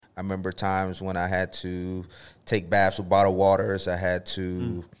remember times when I had to take baths with bottled waters. I had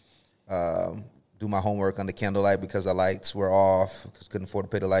to do my homework under candlelight because the lights were off, because couldn't afford to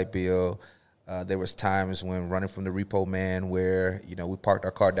pay the light bill. There was times when running from the repo man where, we parked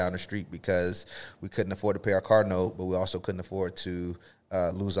our car down the street because we couldn't afford to pay our car note, but we also couldn't afford to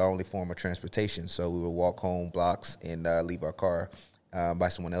lose our only form of transportation. So we would walk home blocks and leave our car by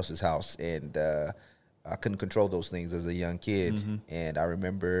someone else's house. And I couldn't control those things as a young kid. Mm-hmm. And I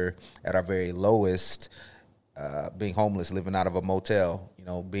remember at our very lowest, being homeless, living out of a motel,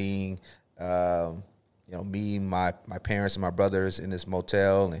 being... me, my parents and my brothers in this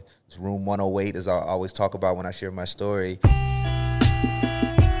motel, and it's room 108, as I always talk about when I share my story.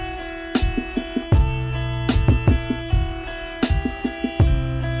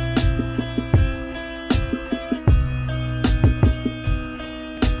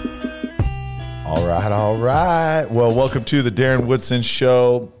 All right. Well, welcome to the Darren Woodson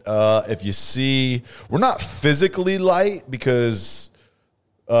Show. If you see, we're not physically light because...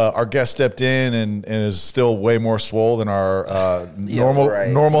 our guest stepped in and is still way more swole than our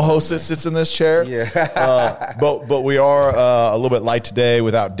normal host that sits in this chair. Yeah. But we are a little bit light today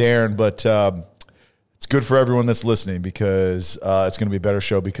without Darren, but it's good for everyone that's listening because it's going to be a better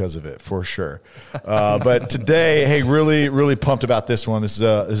show because of it, for sure. But today, hey, really, really pumped about this one. This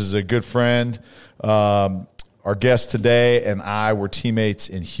is a good friend. Our guest today and I were teammates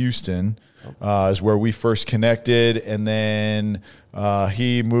in Houston. Is where we first connected, and then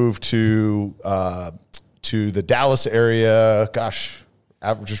he moved to the Dallas area. Gosh,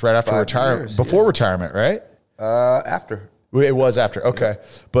 just right after retirement, before retirement, right? After. It was after. Okay,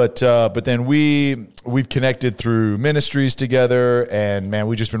 yeah. But then we've connected through ministries together, and man,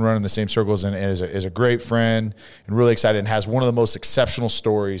 we've just been running the same circles, and is a great friend, and really excited, and has one of the most exceptional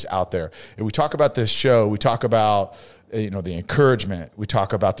stories out there. And we talk about this show. We talk about the encouragement. We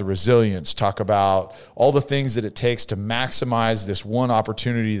talk about the resilience, talk about all the things that it takes to maximize this one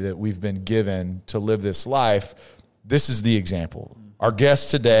opportunity that we've been given to live this life. This is the example. Our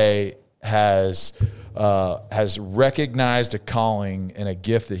guest today has recognized a calling and a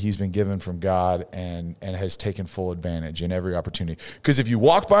gift that he's been given from God and has taken full advantage in every opportunity. Because if you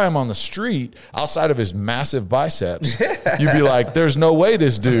walked by him on the street, outside of his massive biceps, you'd be like, there's no way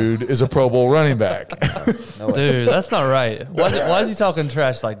this dude is a Pro Bowl running back. No dude, that's not right. Why is he talking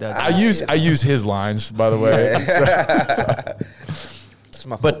trash like that? I use his lines, by the way. It's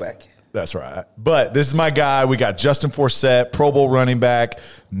my fullback. That's right. But this is my guy. We got Justin Forsett, Pro Bowl running back,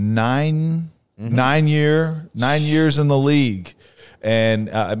 9 years in the league.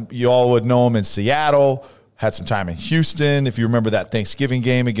 And you all would know him in Seattle, had some time in Houston. If you remember that Thanksgiving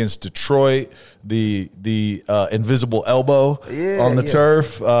game against Detroit, the invisible elbow on the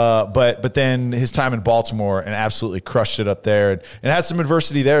turf. But then his time in Baltimore and absolutely crushed it up there. And had some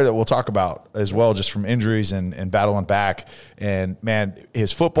adversity there that we'll talk about as well, just from injuries and battling back. And man,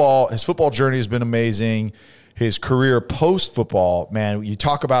 his football journey has been amazing. His career post-football, man, you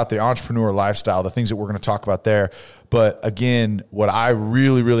talk about the entrepreneur lifestyle, the things that we're going to talk about there. But again, what I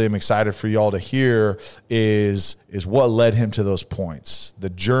really, really am excited for y'all to hear is what led him to those points. The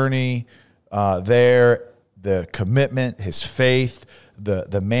journey there, the commitment, his faith,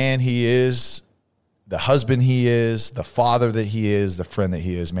 the man he is, the husband he is, the father that he is, the friend that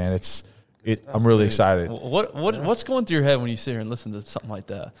he is, man. I'm really excited. What's going through your head when you sit here and listen to something like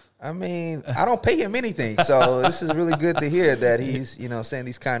that? I mean, I don't pay him anything, so this is really good to hear that he's, saying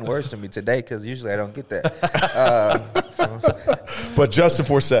these kind words to me today, because usually I don't get that. But Justin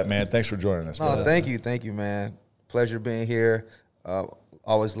Forsett, man, thanks for joining us. Oh, thank you, man. Pleasure being here.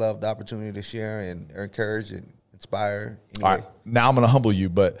 Always love the opportunity to share and encourage and inspire. Anyway. All right, now I'm going to humble you,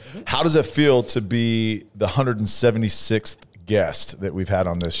 but how does it feel to be the 176th guest that we've had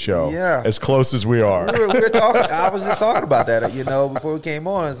on this show? Yeah, as close as we are. We were talking. I was just talking about that, before we came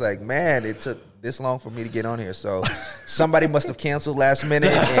on. It's like, man, it took this long for me to get on here. So somebody must have canceled last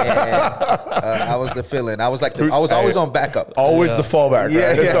minute, and I was the fill-in. I was always on backup. Always the fallback. Right?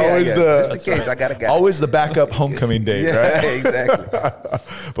 Yeah, it's always just in case I got a guy. Always the backup homecoming date, right? Exactly.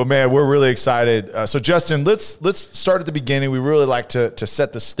 But man, we're really excited. So Justin, let's start at the beginning. We really like to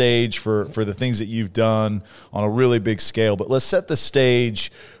set the stage for the things that you've done on a really big scale. But let's set the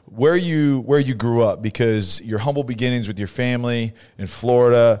stage where you grew up, because your humble beginnings with your family in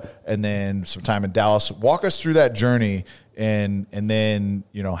Florida and then some time in Dallas. Walk us through that journey and then,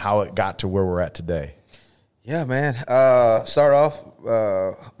 how it got to where we're at today. Yeah, man. Start off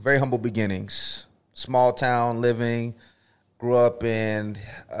very humble beginnings. Small town living. Grew up in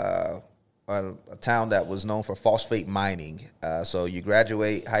a a town that was known for phosphate mining. So you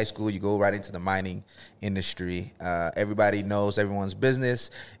graduate high school, you go right into the mining industry. Everybody knows everyone's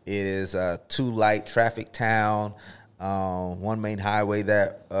business. It is a 2-light traffic town, one main highway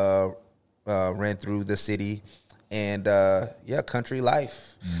that ran through the city, and country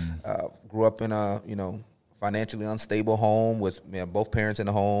life. Grew up in a financially unstable home with both parents in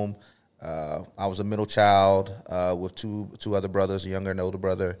the home. I was a middle child with two other brothers, a younger and older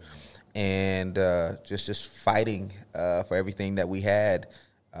brother, and just fighting for everything that we had.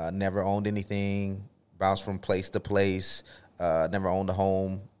 Never owned anything, bounced from place to place, never owned a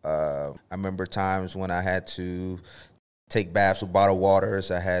home. I remember times when I had to take baths with bottled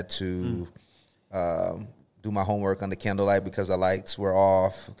waters. I had to do my homework under candlelight because the lights were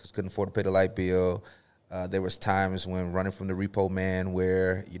off, because couldn't afford to pay the light bill. There was times when running from the repo man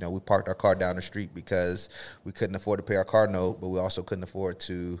where, we parked our car down the street because we couldn't afford to pay our car note, but we also couldn't afford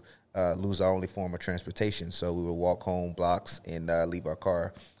to lose our only form of transportation. So we would walk home blocks and leave our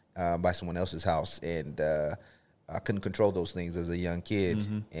car by someone else's house. And I couldn't control those things as a young kid.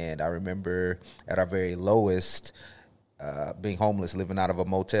 Mm-hmm. And I remember at our very lowest, being homeless, living out of a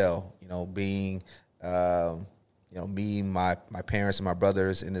motel, being... me, my parents and my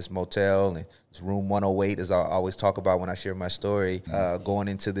brothers in this motel, and it's room 108, as I always talk about when I share my story, going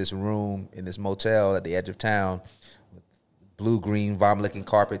into this room in this motel at the edge of town, with blue-green, vomit-licking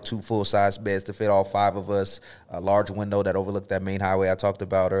carpet, 2 full-size beds to fit all 5 of us, a large window that overlooked that main highway I talked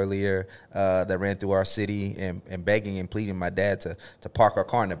about earlier, that ran through our city, and begging and pleading my dad to park our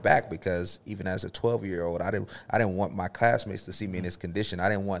car in the back, because even as a 12-year-old, I didn't want my classmates to see me in this condition. I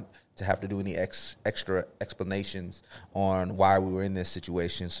didn't want to have to do any extra explanations on why we were in this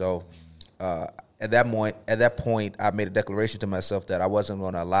situation. So at that point, I made a declaration to myself that I wasn't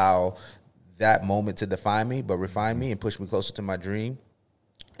going to allow that moment to define me, but refine me and push me closer to my dream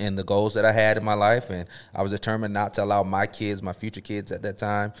and the goals that I had in my life. And I was determined not to allow my kids, my future kids at that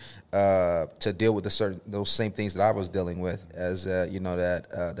time, to deal with those same things that I was dealing with as that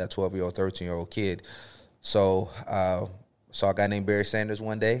 12-year-old, 13-year-old kid. So saw a guy named Barry Sanders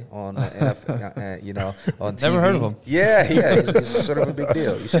one day on on TV. Never heard of him. Yeah, he's sort of a big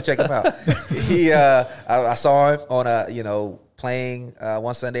deal. You should check him out. I saw him on playing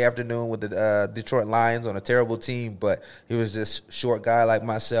one Sunday afternoon with the Detroit Lions on a terrible team, but he was this short guy like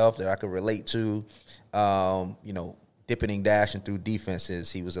myself that I could relate to. Dipping and dashing through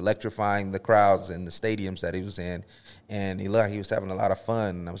defenses. He was electrifying the crowds in the stadiums that he was in, and he was having a lot of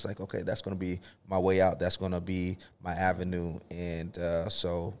fun. And I was like, okay, that's going to be my way out. That's going to be my avenue. And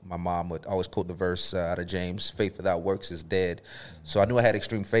so my mom would always quote the verse out of James, "Faith without works is dead." So I knew I had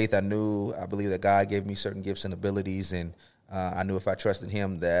extreme faith. I believe that God gave me certain gifts and abilities, and I knew if I trusted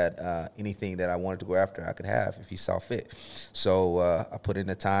him that anything that I wanted to go after, I could have if he saw fit. So I put in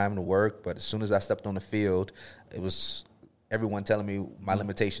the time and the work, but as soon as I stepped on the field, it was everyone telling me my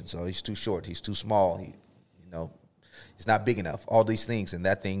limitations. So he's too short, he's too small, he's not big enough, all these things. And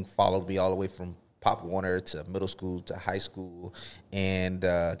that thing followed me all the way from Pop Warner to middle school to high school, and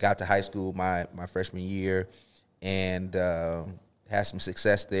got to high school my freshman year and had some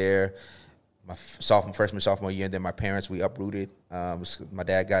success there. My sophomore year, and then my parents, we uprooted. My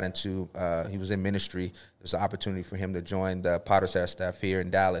dad got into, he was in ministry. There was an opportunity for him to join the Potter's House staff here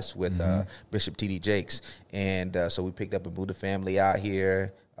in Dallas with Bishop T.D. Jakes. And so we picked up and moved the family out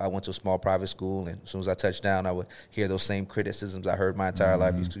here. I went to a small private school, and as soon as I touched down, I would hear those same criticisms I heard my entire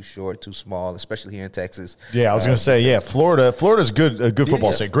life. He's too short, too small, especially here in Texas. Yeah, I was going to say, Florida's a good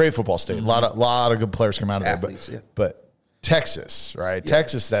football state, great football state. A lot of good players come out of Athletes, there. But Texas, right? Yeah.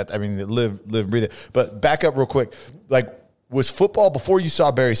 Texas, live, breathe it. But back up real quick. Was football, before you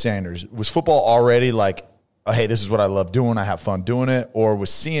saw Barry Sanders, was football already like, oh, hey, this is what I love doing, I have fun doing it? Or was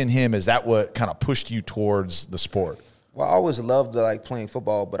seeing him, is that what kind of pushed you towards the sport? Well, I always loved playing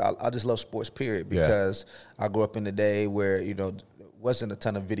football, but I just love sports, period, because I grew up in the day where, wasn't a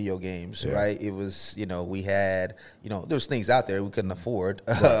ton of video games, right? It was, we had, there was things out there we couldn't afford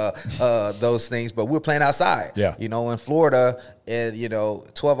those things, but we were playing outside. Yeah. In Florida, at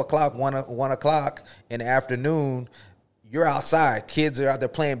 12 o'clock, 1 o'clock in the afternoon, you're outside. Kids are out there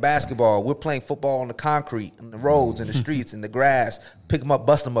playing basketball. We're playing football on the concrete, on the roads, in the streets, in the grass. Pick them up,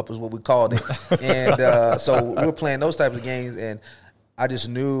 bust them up is what we called it. And so we were playing those types of games, and I just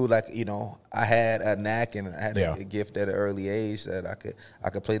knew, I had a knack and I had a gift at an early age that I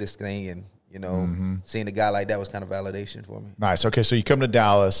could play this thing, and seeing a guy like that was kind of validation for me. Nice. Okay, so you come to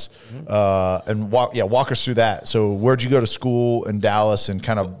Dallas, and walk us through that. So where'd you go to school in Dallas, and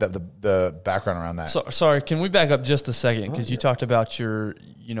kind of the background around that? So, sorry, can we back up just a second, because you talked about your,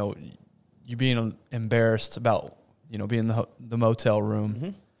 you being embarrassed about being in the motel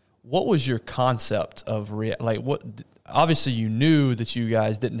room. what was your concept of what? Obviously, you knew that you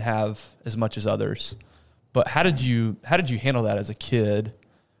guys didn't have as much as others, but how did you handle that as a kid?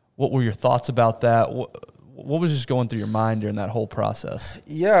 What were your thoughts about that? What was just going through your mind during that whole process?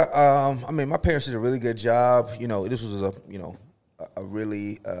 Yeah, I mean, my parents did a really good job. This was a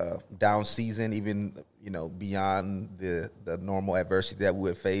really down season, even beyond the normal adversity that we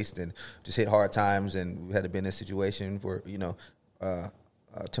had faced, and just hit hard times, and we had to be in this situation for a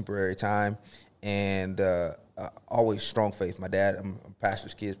temporary time, and always strong faith. My dad, I'm a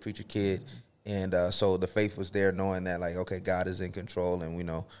pastor's kid, preacher kid, and so the faith was there, knowing that like, okay, God is in control, and we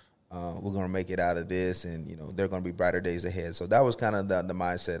know we're going to make it out of this, and there are going to be brighter days ahead. So that was kind of the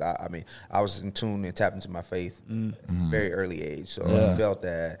mindset. I mean, I was in tune and tapped into my faith very early age. So I felt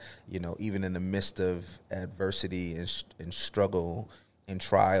that even in the midst of adversity and struggle and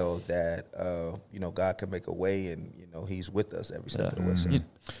trial, that God can make a way, and He's with us every step of the way. So.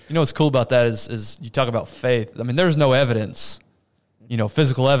 What's cool about that is you talk about faith. I mean, there's no evidence,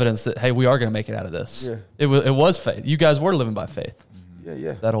 physical evidence that, hey, we are going to make it out of this. Yeah. It was faith. You guys were living by faith.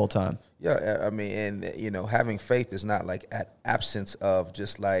 Yeah. That whole time. Yeah, I mean, and having faith is not like an absence of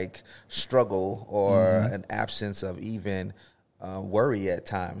just like struggle or an absence of even worry at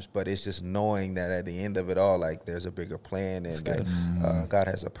times, but it's just knowing that at the end of it all, like there's a bigger plan, and like, God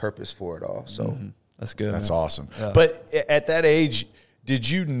has a purpose for it all. So that's good. That's awesome. Yeah. But at that age, did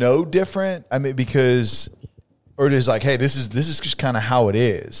you know different? I mean, or it is like, hey, this is just kind of how it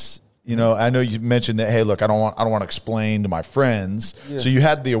is. I know you mentioned that, hey, look, I don't want to explain to my friends. Yeah. So you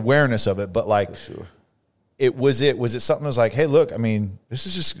had the awareness of it, but like, sure. Was it something that was like, hey, look, I mean, this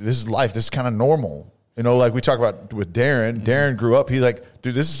is life. This is kind of normal. Like we talk about with Darren. Mm-hmm. Darren grew up. He's like,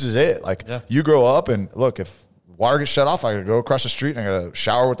 dude, this is it. Like you grow up, and look, if water gets shut off, I gotta go across the street and I gotta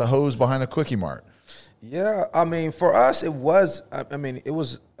shower with the hose behind the Quickie Mart. Yeah, I mean, for us, it was. I mean, it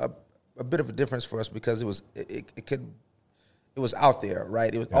was a bit of a difference for us because it was out there,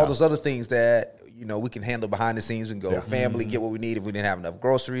 right? It was all those other things that, we can handle behind the scenes and go family, get what we need if we didn't have enough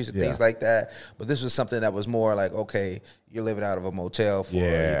groceries and things like that. But this was something that was more like, okay, you're living out of a motel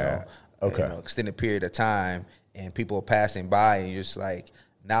for, extended period of time, and people are passing by, and you're just like,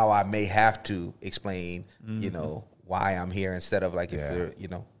 now I may have to explain, why I'm here, instead of like, if there,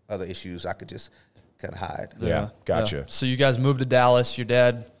 other issues, I could just kind of hide. Yeah, gotcha. Yeah. So you guys moved to Dallas. Your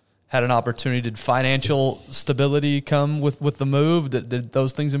dad had an opportunity. Did financial stability come with the move? Did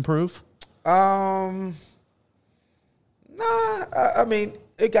those things improve? Nah, I mean,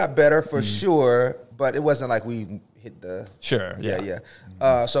 it got better for sure, but it wasn't like we hit the... Sure, yeah.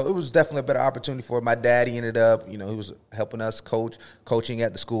 So it was definitely a better opportunity for my dad. He ended up, he was helping us coaching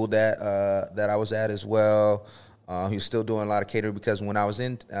at the school that I was at as well. He was still doing a lot of catering, because when I was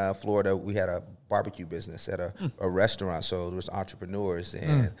in Florida, we had a barbecue business at a restaurant, so there was entrepreneurs,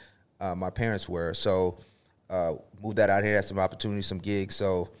 and my parents were. So moved that out here, had some opportunities, some gigs,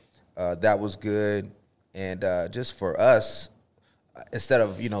 so that was good. And just for us, instead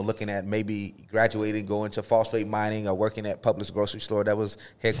of, looking at maybe graduating, going to phosphate mining, or working at Publix grocery store that was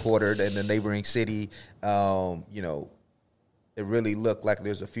headquartered in the neighboring city, it really looked like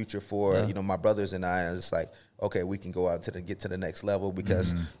there's a future for, my brothers and I. And it's like, okay, we can go out get to the next level,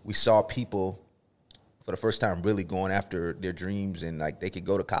 because we saw people for the first time really going after their dreams, and like they could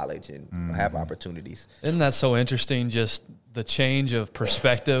go to college and have opportunities. Isn't that so interesting? Just the change of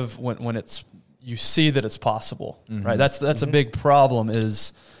perspective when it's, you see that it's possible, right? That's a big problem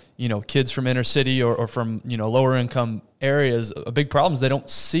is, kids from inner city or from, lower income areas, a big problem is they don't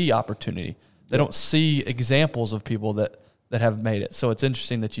see opportunity. They don't see examples of people that have made it. So it's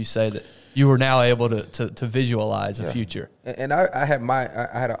interesting that you say that you were now able to visualize a future. And I had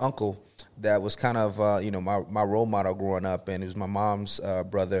an uncle that was kind of, my role model growing up, and it was my mom's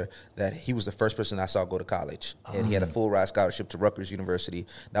brother, that he was the first person I saw go to college. And he had a full ride scholarship to Rutgers University.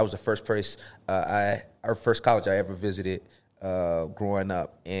 That was the first place, our first college I ever visited growing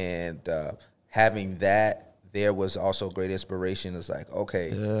up. And having that there was also great inspiration. It's like,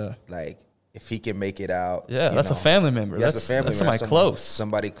 okay, like, if he can make it out. Yeah, that's a family member. That's a family member. Somebody close.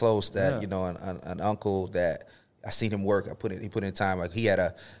 Somebody close that, an uncle that I seen him work. He put in time. Like he had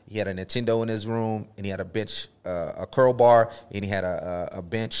a Nintendo in his room, and he had a bench, a curl bar, and he had a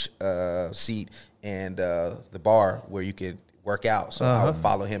bench seat, and the bar where you could work out. So I would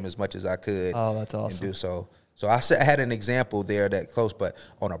follow him as much as I could. Oh, that's awesome. And do so. So I had an example there that close, but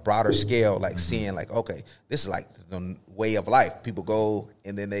on a broader scale, like seeing like, okay, this is like the way of life. People go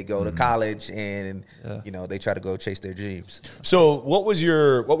and then they go to college, and they try to go chase their dreams. So what was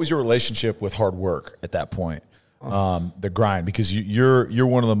your relationship with hard work at that point? the grind, because you're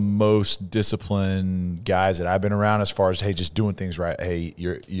one of the most disciplined guys that I've been around, as far as, hey, just doing things right. Hey,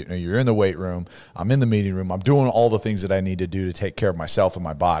 you're in the weight room, I'm in the meeting room, I'm doing all the things that I need to do to take care of myself and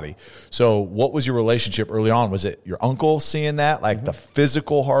my body. So what was your relationship early on? Was it your uncle seeing that, like the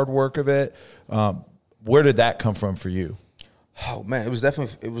physical hard work of it? Where did that come from for you? Oh man, it was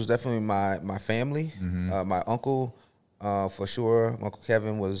definitely my family, my uncle. For sure, Uncle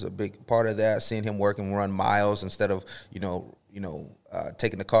Kevin was a big part of that. Seeing him work and run miles instead of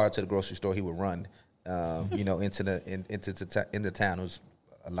taking the car to the grocery store, he would run into town. It was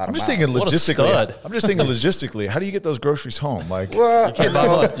a lot of miles. I'm just thinking logistically. How do you get those groceries home? Like, well,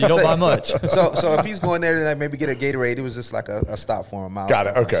 you don't buy much. So if he's going there to like maybe get a Gatorade, it was just like a stop for him. Got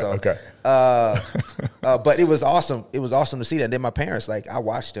it. Okay. But it was awesome. It was awesome to see that. And then my parents, like, I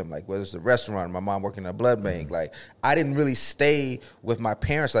watched them, like, whether it was the restaurant, my mom working in a blood bank. Like, I didn't really stay with my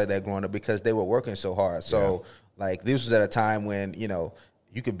parents like that growing up because they were working so hard. So, like, this was at a time when,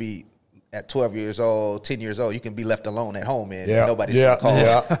 you could be at 12 years old, 10 years old, you can be left alone at home and nobody's going to call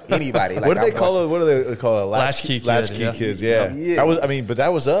anybody. Like, what do they call it? Latchkey kids. Yeah. That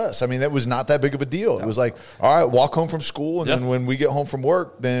was us. I mean, that was not that big of a deal. It was like, all right, walk home from school, and then when we get home from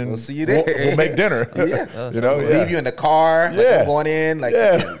work, then we'll see you there. We'll make dinner. Leave you in the car. Like, I'm going in. Like,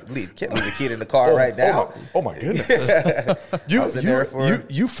 can't leave the kid in the car right now. Oh my goodness.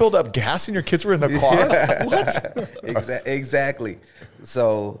 You filled up gas and your kids were in the car? What? Exactly.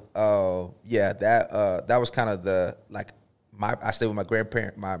 So, that was kind of I stayed with my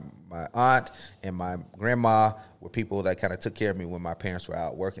grandparent, my aunt and my grandma were people that kind of took care of me when my parents were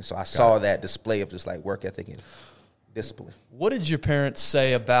out working. So I saw that display of just like work ethic and discipline. What did your parents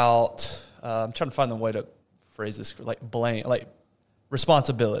say about, I'm trying to find the way to phrase this, like blame, like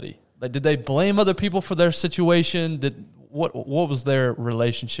responsibility? Like, did they blame other people for their situation? What was their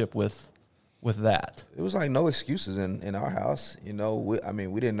relationship with that? It was like no excuses in our house. We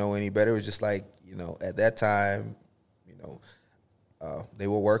didn't know any better. It was just like, at that time, they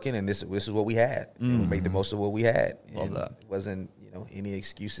were working and this is what we had. We made the most of what we had. Love that. It wasn't, any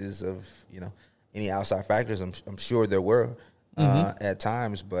excuses of, any outside factors. I'm sure there were at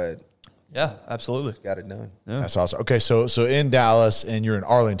times, but yeah, absolutely. Got it done. Yeah. That's awesome. Okay. So in Dallas, and you're in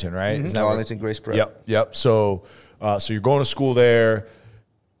Arlington, right? Mm-hmm. Arlington, Grace Prep. Yep. So you're going to school there.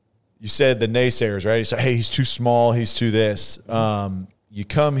 You said the naysayers, right? You said, hey, he's too small, he's too this. You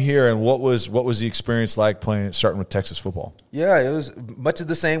come here, and what was the experience like starting with Texas football? Yeah, it was much of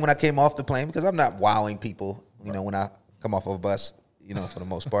the same when I came off the plane, because I'm not wowing people, when I come off of a bus, for the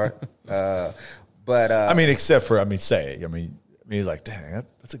most part. Except for, say it. He's like, dang,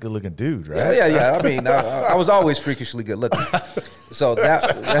 that's a good-looking dude, right? Yeah. I was always freakishly good-looking. So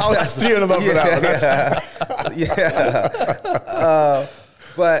I was stealing him up for that one.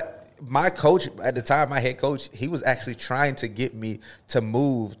 But my coach at the time, my head coach, he was actually trying to get me to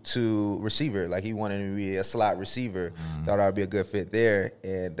move to receiver. Like, he wanted me to be a slot receiver. Thought I would be a good fit there,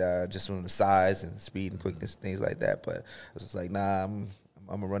 and just from the size and speed and quickness, things like that. But I was just like, nah, I'm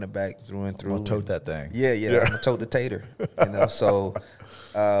a running back through and through. I'm gonna tote that thing. Yeah. I'm gonna tote the tater. So,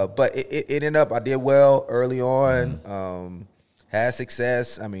 but it ended up, I did well early on. Had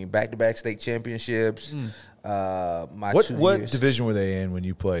success. Back-to-back state championships. What division were they in when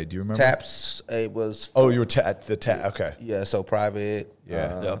you played? Do you remember? TAPS. It was. You were the TAP. Okay. Yeah. So private.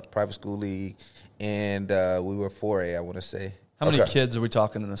 Yeah. Private school league, and we were 4A. I want to say. How many kids are we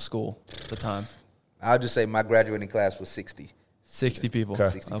talking in the school at the time? I'll just say my graduating class was 60. 60 people. Okay.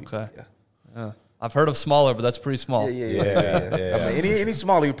 60 people, yeah. I've heard of smaller, but that's pretty small. Yeah. Any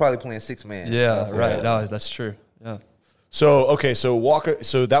smaller, you're probably playing 6-man. Yeah. Right. No, that's true. Yeah. So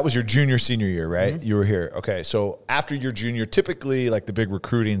that was your junior, senior year, right? Mm-hmm. You were here. Okay, so after your junior, typically like the big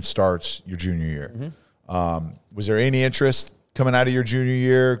recruiting starts your junior year. Mm-hmm. Was there any interest coming out of your junior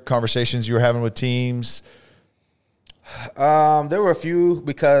year, conversations you were having with teams? There were a few,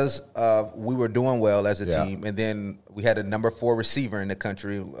 because we were doing well as a team, and then we had a number 4 receiver in the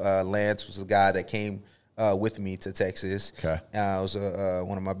country. Lance was a guy that came with me to Texas. Okay. It was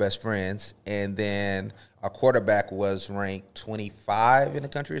one of my best friends. And then our quarterback was ranked 25 in the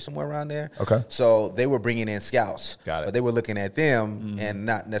country or somewhere around there. Okay. So they were bringing in scouts. Got it. But they were looking at them and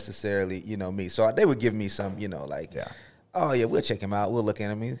not necessarily, me. So they would give me some, oh, yeah, we'll check him out. We'll look at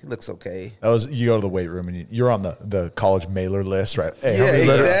him. He looks okay. You go to the weight room, and you're on the college mailer list, right? Hey,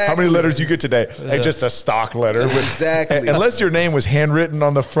 how many letters do you get today? Hey, just a stock letter. Exactly. Unless your name was handwritten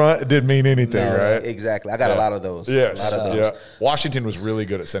on the front, it didn't mean anything, right? Exactly. I got a lot of those. Yes. A lot of those. Yeah. Washington was really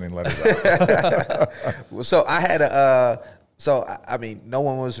good at sending letters out. So I had So, I mean, no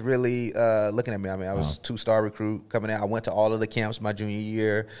one was really looking at me. I mean, I was a 2-star recruit coming out. I went to all of the camps my junior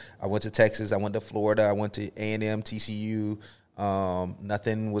year. I went to Texas. I went to Florida. I went to A&M, TCU.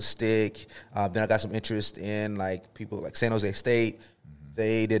 Nothing would stick. Then I got some interest in, like, people like San Jose State.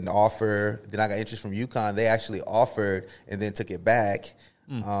 They didn't offer. Then I got interest from UConn. They actually offered and then took it back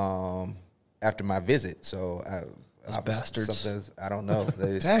after my visit. So, bastards. I don't know.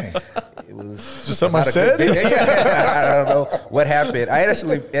 Dang. It was Just something I said? I don't know what happened. I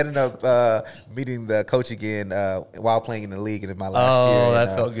actually ended up meeting the coach again while playing in the league in my last year. Oh,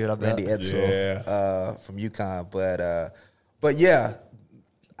 that felt good. I bet. Randy Edsel from UConn. But yeah,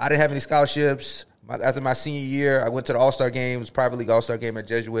 I didn't have any scholarships. After my senior year, I went to the All-Star game. It was private league All-Star game at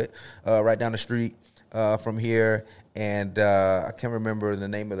Jesuit right down the street from here. And I can't remember the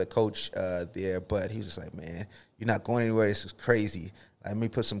name of the coach there, but he was just like, man, you're not going anywhere. This is crazy. Let me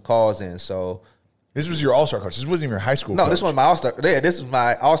put some calls in. So this was your All-Star coach. This wasn't even your high school coach. No, this was my All-Star. Yeah, this was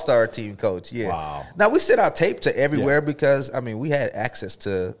my All-Star team coach. Yeah. Wow. Now, we sent out tape to everywhere because, I mean, we had access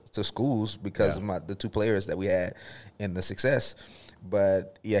to schools because of the 2 players that we had in the success.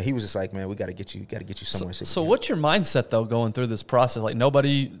 But yeah, he was just like, man, we got to get you somewhere. So what's your mindset though going through this process? Like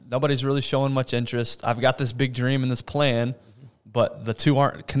nobody's really showing much interest. I've got this big dream and this plan, but the 2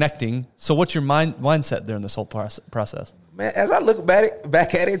 aren't connecting. So what's your mindset during this whole process? Man, as I look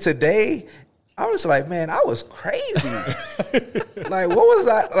back at it today, I was like, man, I was crazy. Like, what was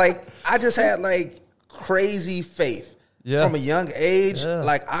I like? I just had like crazy faith from a young age. Yeah.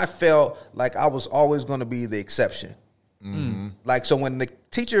 Like I felt like I was always going to be the exception. Mm-hmm. Like, so when the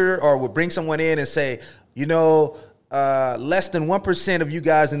teacher or would bring someone in and say, less than 1% of you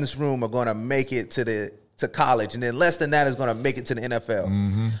guys in this room are going to make it to college, and then less than that is going to make it to the NFL.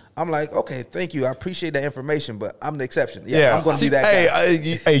 Mm-hmm. I'm like, okay, thank you. I appreciate that information, but I'm the exception. Yeah. I'm going to be that guy.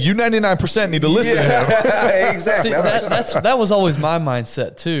 Hey, you 99% need to listen to him. Exactly. See, that was always my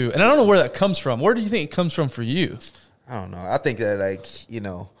mindset too. And I don't know where that comes from. Where do you think it comes from for you? I don't know. I think that, like,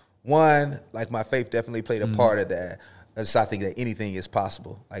 one, like my faith definitely played a part of that. So I think that anything is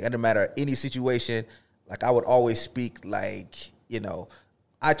possible. Like, it doesn't matter any situation. Like, I would always speak like,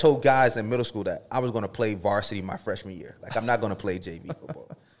 I told guys in middle school that I was going to play varsity my freshman year. Like, I'm not going to play JV football.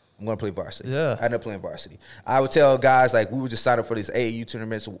 I'm going to play varsity. Yeah. I ended up playing varsity. I would tell guys, like, we would just sign up for these AAU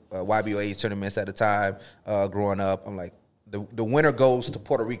tournaments, YBO tournaments at the time growing up. I'm like, the winner goes to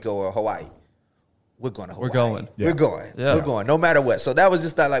Puerto Rico or Hawaii. We're going to Hawaii. We're going. Yeah. We're going, no matter what. So that was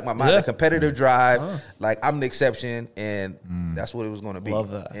just like my mind, the competitive drive. Like, I'm the exception, and that's what it was going to be. Love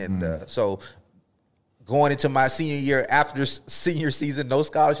that. And so going into my senior year, after senior season, no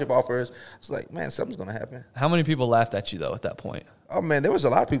scholarship offers, I was like, man, something's going to happen. How many people laughed at you, though, at that point? Oh, man, there was a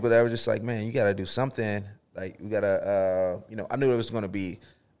lot of people that were just like, man, you got to do something. Like, we got to, I knew there was going to be,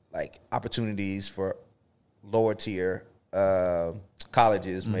 like, opportunities for lower tier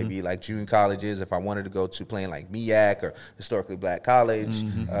colleges, maybe like junior colleges. If I wanted to go to playing like MEAC or historically black college,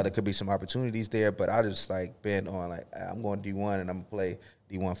 there could be some opportunities there. But I just like been on like, I'm going D1 and I'm gonna play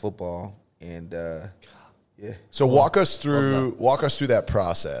D1 football. And yeah. So walk us through that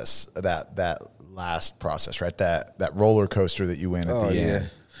process, that last process, right? That roller coaster that you went at the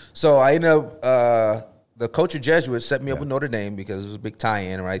end. So I ended up the coach of Jesuit set me up with Notre Dame because it was a big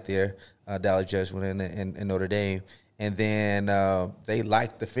tie-in right there, Dallas Jesuit and Notre Dame. And then they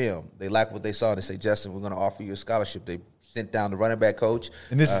liked the film. They liked what they saw. They say, Justin, we're going to offer you a scholarship. They sent down the running back coach.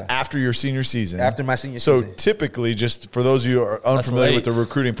 And this is after your senior season. After my senior season. So typically, just for those of you who are unfamiliar with the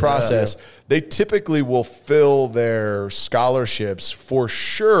recruiting process, they typically will fill their scholarships for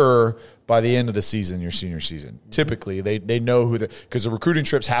sure by the end of the season, your senior season. Typically, they know who because the recruiting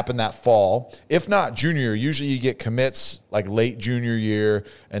trips happen that fall. If not junior year, usually you get commits like late junior year,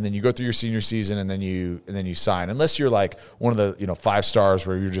 and then you go through your senior season, and then you sign. Unless you're like one of the 5 stars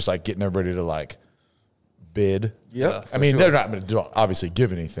where you're just like getting everybody to like bid. Yep. I mean, they're not going to obviously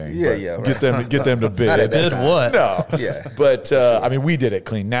give anything. Yeah, right. Get them to bid. Bid what? No. Yeah. But I mean, we did it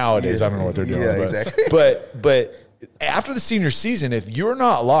clean. Nowadays, I don't know what they're doing. Yeah, but, exactly. But after the senior season, if you're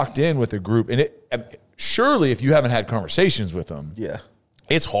not locked in with a group, and surely if you haven't had conversations with them,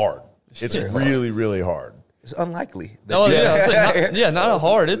 it's hard. It's really, really hard. It's unlikely. Oh, not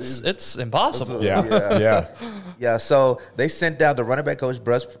hard. It's impossible. Yeah. So they sent down the running back coach,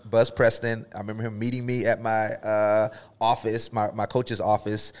 Buzz Preston. I remember him meeting me at my office, my coach's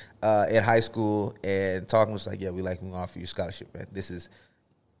office in high school, and talking was like, "Yeah, we like to offer you a scholarship, man. This is,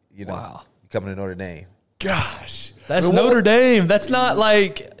 you coming to Notre Dame." gosh. That's Notre Dame. That's not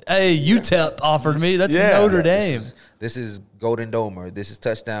like, hey, UTEP offered me. That's Notre Dame. This is Golden Domer. This is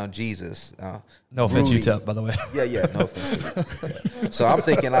Touchdown Jesus. No offense, Rudy. UTEP, by the way. Yeah, no offense to you. So I'm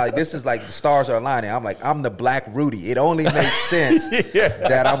thinking like this is like the stars are aligning. I'm like, I'm the Black Rudy. It only makes sense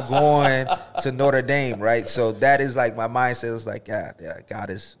that I'm going to Notre Dame, right? So that is like my mindset is like, God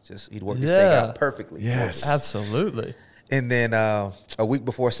is just, he'd work this thing out perfectly. Yes. Absolutely. And then a week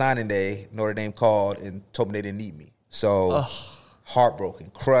before signing day, Notre Dame called and told me they didn't need me. So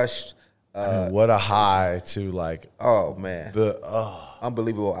heartbroken, crushed. What a high to like. Oh, man.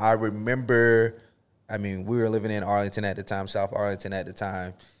 Unbelievable. I remember, we were living in Arlington at the time, South Arlington at the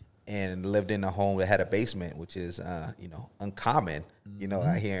time, and lived in a home that had a basement, which is, uncommon,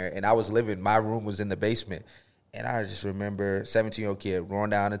 out here. And I was my room was in the basement. And I just remember 17-year-old kid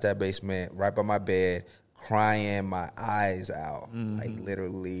rolling down into that basement right by my bed, crying my eyes out, like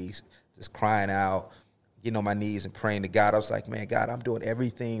literally just crying out, getting on my knees and praying to God. I was like, man, God, I'm doing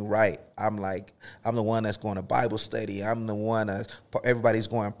everything right. I'm the one that's going to Bible study. I'm the one everybody's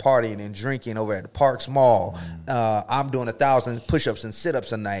going partying and drinking over at the Parks Mall. I'm doing 1,000 push-ups and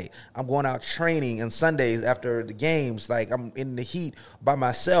sit-ups a night. I'm going out training on Sundays after the games. Like I'm in the heat by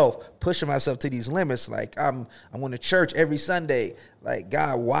myself, pushing myself to these limits. Like I'm going to church every Sunday. Like,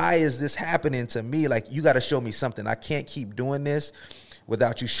 God, why is this happening to me? Like, you got to show me something. I can't keep doing this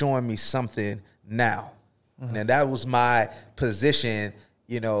without you showing me something now. And that was my position,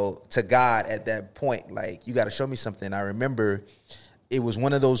 to God at that point. Like, you got to show me something. I remember it was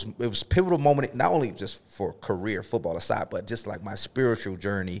one of those, it was a pivotal moment, not only just for career, football aside, but just like my spiritual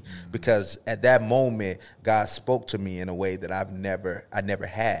journey, because at that moment, God spoke to me in a way that I never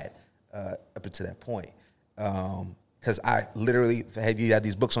had up until that point. Because I literally had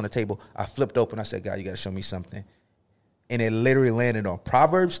these books on the table. I flipped open. I said, God, you got to show me something. And it literally landed on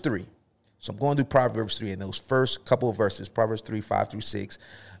Proverbs 3. So I'm going through Proverbs 3 and those first couple of verses, Proverbs 3, 5 through 6,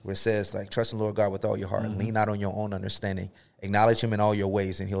 where it says, like, trust in the Lord God with all your heart. Lean not on your own understanding. Acknowledge him in all your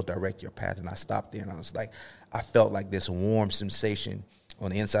ways, and he'll direct your path. And I stopped there, and I was like, I felt like this warm sensation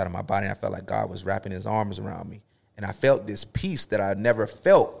on the inside of my body. And I felt like God was wrapping his arms around me. And I felt this peace that I never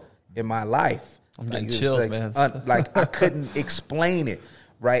felt in my life. I'm getting chilled, man. Like I couldn't explain it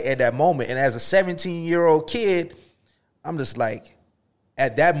right at that moment. And as a 17-year-old kid, I'm just like,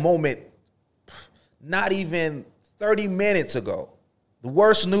 at that moment, not even 30 minutes ago, the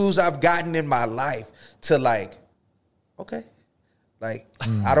worst news I've gotten in my life to like, okay. Like,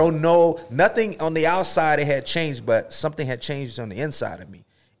 I don't know, nothing on the outside it had changed, but something had changed on the inside of me.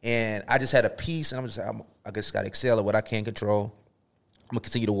 And I just had a peace, and I just got to excel at what I can control. I'm going to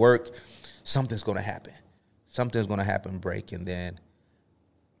continue to work. Something's going to happen. Something's going to happen, break. And then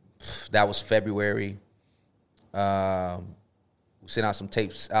that was February. We sent out some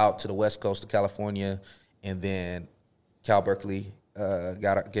tapes out to the West Coast of California. And then Cal Berkeley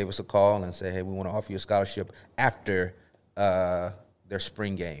gave us a call and said, hey, we want to offer you a scholarship after their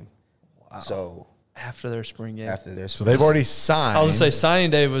spring game. Wow. So after their spring game. So they've already signed. I was going to say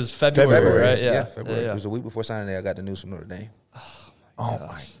signing day was February, right? Yeah, February. Yeah. It was a week before signing day. I got the news from Notre Dame. Oh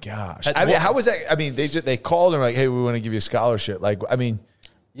my gosh! How was that? They called and were like, "Hey, we want to give you a scholarship."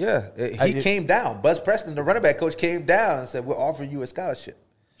 Yeah, he came down. Buzz Preston, the running back coach, came down and said, "We're offering you a scholarship."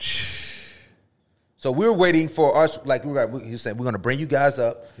 So we were waiting for us. Like he said, we're going to bring you guys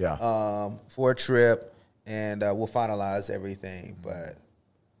up, for a trip, and we'll finalize everything. But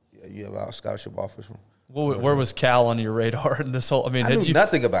you have our scholarship offers from. Well, where was Cal on your radar in this whole? I knew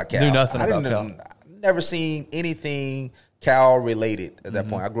nothing about Cal. Knew nothing about Cal. Never seen anything Cal related at that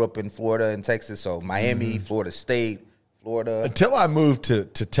point. I grew up in Florida and Texas, so Miami, Florida State, Florida. Until I moved to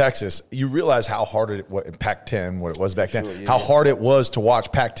Texas, you realize how hard it was in Pac-10, what it was back then. How hard it was to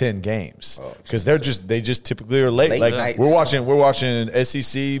watch Pac-10 games because they just typically are late. Like nights. We're watching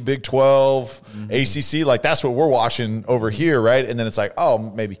SEC, Big 12, ACC. Like that's what we're watching over here, right? And then it's like, oh,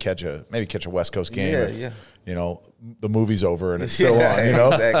 maybe catch a West Coast game. If, the movie's over and it's still on.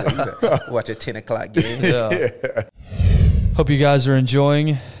 Exactly. Watch a 10:00 game. Yeah. Hope you guys are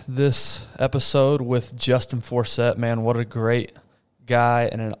enjoying this episode with Justin Forsett. Man, what a great guy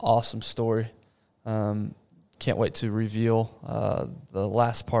and an awesome story. Can't wait to reveal the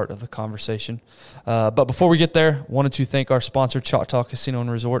last part of the conversation. But before we get there, wanted to thank our sponsor, Choctaw Casino and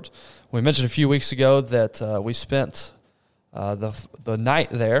Resort. We mentioned a few weeks ago that we spent the night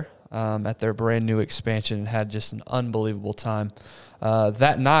there at their brand new expansion and had just an unbelievable time.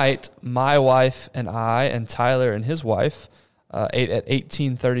 That night, my wife and I and Tyler and his wife ate at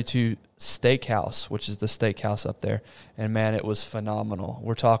 1832 Steakhouse, which is the steakhouse up there. And, man, it was phenomenal.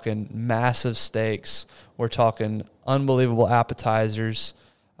 We're talking massive steaks. We're talking unbelievable appetizers.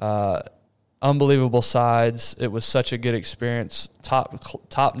 unbelievable sides. It was such a good experience,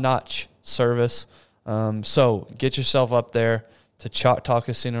 top-notch service. So get yourself up there to Choctaw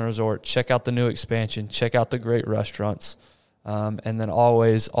Casino Resort. Check out the new expansion. Check out the great restaurants. And then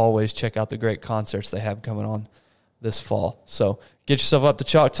always check out the great concerts they have coming on this fall. So get yourself up to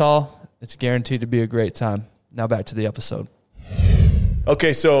Choctaw. It's guaranteed to be a great time. Now back to the episode.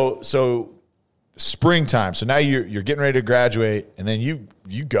 Okay, so springtime. So now you're getting ready to graduate, and then you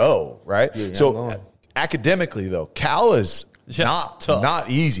go, right? Yeah, so academically, though, Cal is not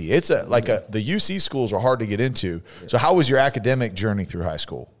easy. It's the UC schools are hard to get into. So how was your academic journey through high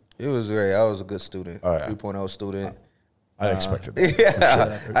school? It was great. I was a good student, 3.0 student. I expected that.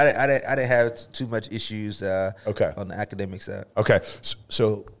 Yeah, sure. I didn't have too much issues on the academic side. Okay,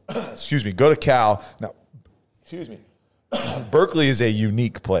 so excuse me, go to Cal. Now, excuse me. Berkeley is a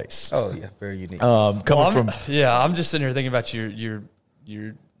unique place. Oh, yeah, very unique. I'm just sitting here thinking about your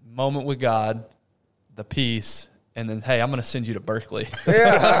moment with God, the peace, and then, hey, I'm going to send you to Berkeley.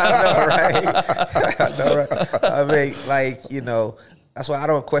 Yeah, I know, right? I mean, that's why I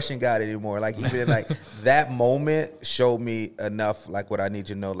don't question God anymore. Like, even that moment showed me enough, what I need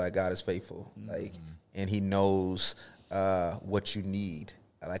to know, God is faithful. And he knows what you need.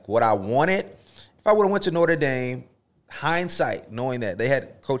 Like, what I wanted, if I would have went to Notre Dame, hindsight, knowing that they had a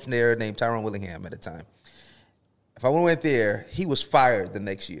coach there named Tyrone Willingham at the time. If I would have went there, he was fired the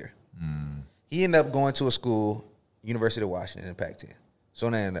next year. He ended up going to a school, University of Washington in Pac-10. So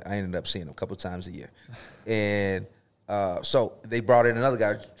then I ended up seeing him a couple times a year. And so they brought in another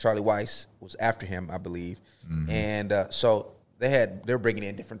guy, Charlie Weiss, was after him, I believe. And so they were bringing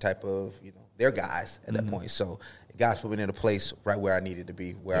in different type of, their guys at that point. So guys put me in a place right where I needed to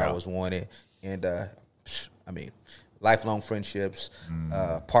be, where I was wanted. And, lifelong friendships,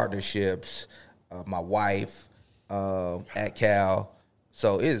 partnerships, my wife at Cal.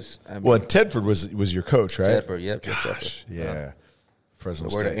 So Tedford was your coach, right? Tedford, yep. Gosh, yeah. Fresno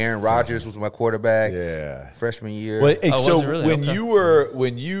State. Aaron Rodgers was my quarterback. Yeah, freshman year. Well, so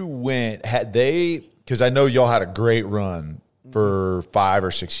when you went, had they? Because I know y'all had a great run for 5 or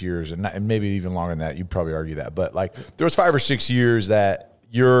 6 years, and maybe even longer than that. You'd probably argue that, but there was 5 or 6 years that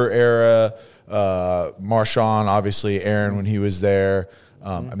your era. Marshawn, obviously, Aaron when he was there.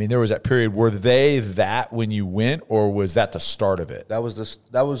 There was that period. Were they that when you went, or was that the start of it? They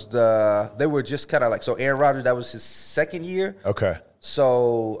were just kind of so Aaron Rodgers, that was his second year. Okay.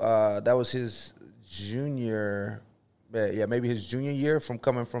 So that was his junior, maybe his junior year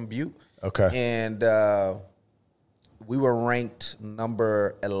coming from Butte. Okay. And we were ranked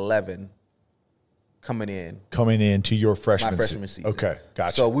number 11 coming in to your freshman season. Okay,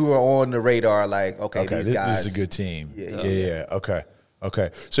 gotcha. So we were on the radar, these guys. This is a good team. Yeah. Okay.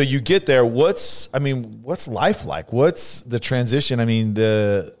 So you get there. What's life like? What's the transition? I mean,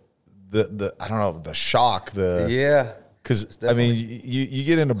 the I don't know, the shock. Because you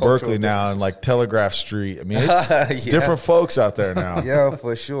get into Berkeley now and Telegraph Street. I mean, it's different folks out there now. Yeah,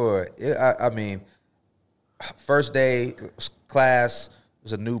 for sure. First day class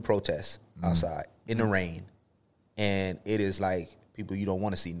was a nude protest outside in the rain, and it is people you don't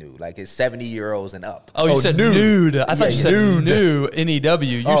want to see nude. It's 70-year-olds and up. Oh, you said nude. I thought you said new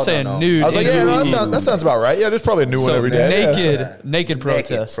N-E-W. You're saying nude. I was that sounds about right. Yeah, there's probably a new one every day. Naked protest.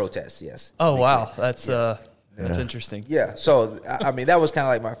 Naked protest, yes. Oh, wow. That's interesting. Yeah, so, that was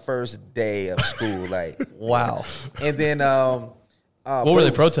kind of my first day of school. Wow. And then... what were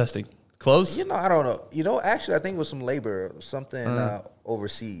they protesting? Clothes? I don't know. Actually, I think it was some labor, something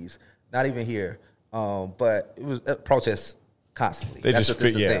overseas. Not even here. But it was protests constantly. They just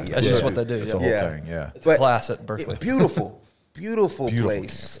fit, That's just what they do. It's a whole thing, yeah. It's a class at Berkeley. Beautiful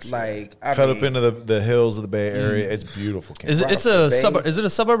place. Campus, cut up into the hills of the Bay Area. It's beautiful campus. Is it a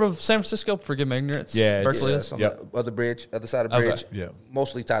suburb of San Francisco? Forgive my ignorance. Yeah, Berkeley is on the other side of the bridge. Yeah,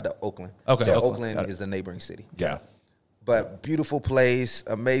 mostly tied to Oakland. Okay, so Oakland is the neighboring city. Yeah. But beautiful place,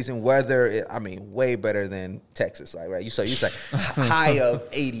 amazing weather. Way better than Texas, right? You say high of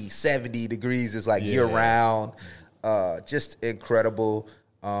 80, 70 degrees is year round. Just incredible.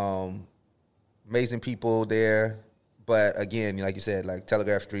 Amazing people there. But again, like you said,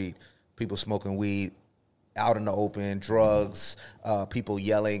 Telegraph Street, people smoking weed out in the open, drugs, people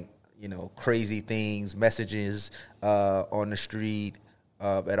yelling, crazy things, messages on the street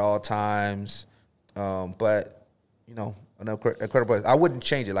at all times. But an incredible place. I wouldn't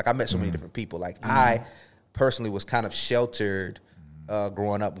change it. I met so many different people. I personally was kind of sheltered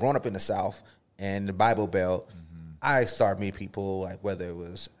growing up in the South and the Bible Belt. I started meeting people whether it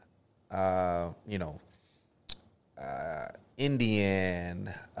was,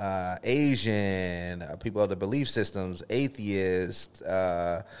 Indian, Asian, people of other belief systems, atheists,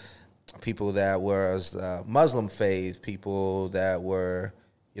 people that was Muslim faith, people that were,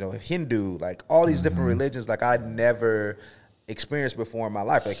 Hindu, like all these different religions, like I never experienced before in my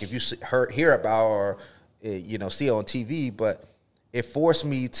life. Like if you hear about or, see on TV, but it forced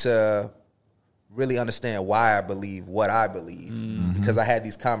me to really understand why I believe what I believe, because I had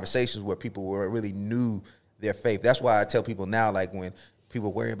these conversations where people really knew their faith. That's why I tell people now, like when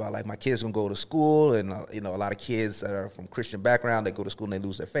people worry about like my kids gonna go to school, and a lot of kids that are from Christian background, they go to school and they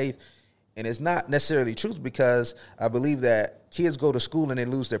lose their faith. And it's not necessarily true, because I believe that kids go to school and they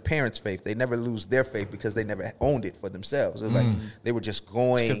lose their parents' faith. They never lose their faith because they never owned it for themselves. It was like they were just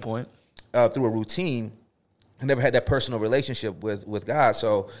going through a routine and never had that personal relationship with God.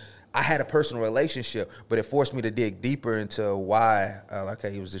 So I had a personal relationship, but it forced me to dig deeper into why,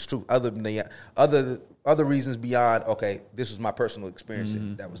 it was this truth. Other than the other reasons beyond, this was my personal experience.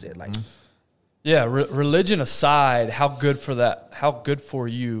 And that was it. Like. Yeah, religion aside, how good for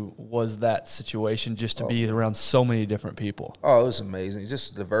you was that situation just to be around so many different people? Oh, it was amazing.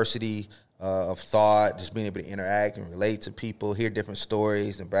 Just diversity of thought, just being able to interact and relate to people, hear different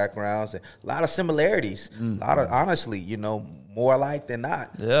stories and backgrounds, and a lot of similarities. A lot of, honestly, more alike than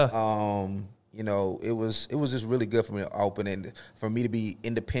not. Yeah. It was just really good for me to open and for me to be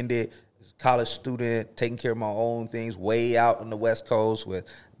independent, college student, taking care of my own things, way out on the West Coast with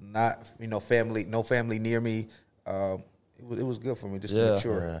not, no family near me. It was good for me just to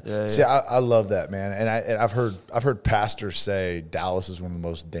mature. Yeah. See, I love that, man. And I've heard pastors say Dallas is one of the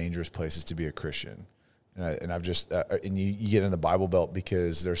most dangerous places to be a Christian. And I've just and you get in the Bible Belt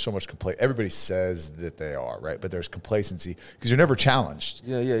because there's so much everybody says that they are, right? But there's complacency because you're never challenged.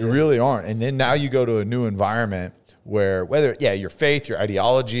 You really aren't. And then now you go to a new environment where your faith, your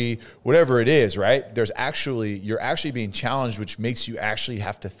ideology, whatever it is, right? You're actually being challenged, which makes you actually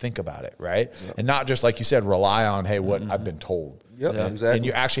have to think about it, right? Yep. And not just like you said, rely on, hey, what I've been told. Yep, exactly. And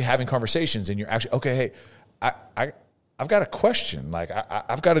you're actually having conversations, and you're actually, hey, I've got a question. Like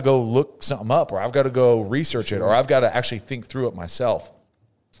I've got to go look something up, or I've got to go research it, or I've got to actually think through it myself.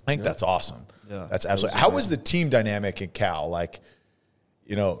 I think that's awesome. Yeah, that's absolutely. How was the team dynamic in Cal? Like,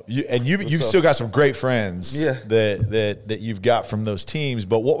 you've still got some great friends that you've got from those teams,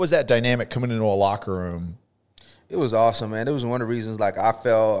 but what was that dynamic coming into a locker room? It was awesome, man. It was one of the reasons, like, I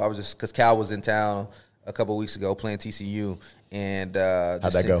was just, because Cal was in town a couple of weeks ago playing TCU, and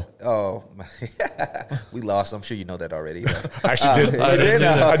how'd that go? Oh, we lost. I'm sure you know that already. I actually did. I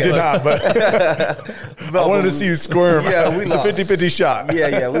did not, but I wanted to see you squirm. Yeah, we lost. It's a 50-50 shot.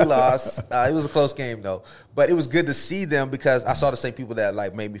 Yeah, we lost. It was a close game, though. But it was good to see them because I saw the same people that,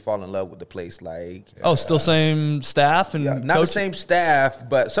 like, made me fall in love with the place. Like, still same staff and not the same staff,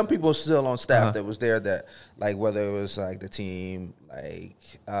 but some people still on staff that was there that, like, whether it was like the team, like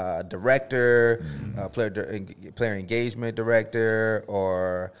director, player engagement director,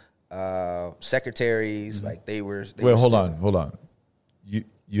 or secretaries, like they were. Wait, hold on.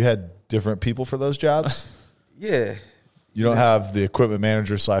 You had different people for those jobs? Yeah. You don't have the equipment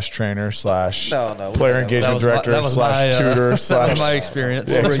manager / trainer / no, player engagement director / tutor / that was my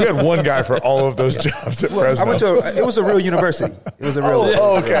experience. Yeah, we had one guy for all of those jobs at Fresno. It was a real university. It was a real.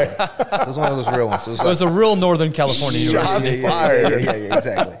 Okay. It was one of those real ones. It was a real Northern California university. Yeah,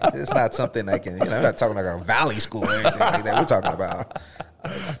 exactly. It's not something I can. I'm not talking like a valley school or anything like that. We're talking about.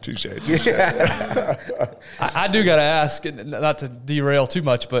 Touche. I do got to ask, not to derail too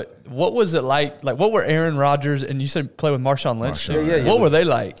much, but what was it like? Like, what were Aaron Rodgers and you said play with Marshawn Lynch? What were they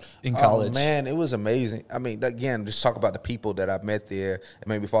like in college? Oh, man, it was amazing. I mean, again, just talk about the people that I've met there and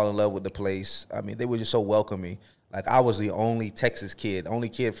made me fall in love with the place. I mean, they were just so welcoming. Like, I was the only Texas kid, only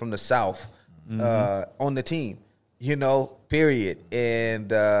kid from the South on the team, period. And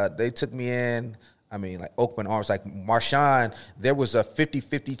they took me in. I mean, like, open arms. Like, Marshawn, there was a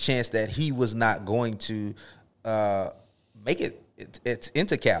 50-50 chance that he was not going to make it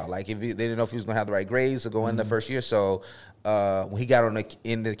into Cal. Like, they didn't know if he was going to have the right grades to go in the first year. So, when he got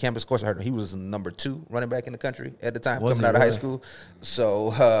in the campus course, I heard he was number 2 running back in the country at the time, coming out of high school.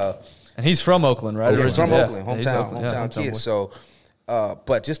 So, and he's from Oakland, right? Yeah, he's from Oakland, hometown kid. So,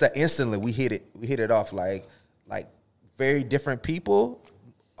 but just that instantly we hit it off like very different people.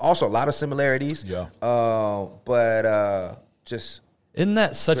 Also, a lot of similarities. Yeah. But just isn't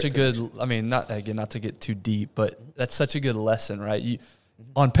that such a good? I mean, not to get too deep, but that's such a good lesson, right?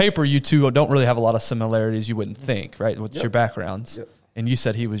 On paper, you two don't really have a lot of similarities. You wouldn't think, right, with your backgrounds. Yep. And you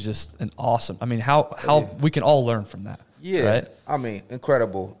said he was just an awesome. I mean, how we can all learn from that. Yeah. Right? I mean,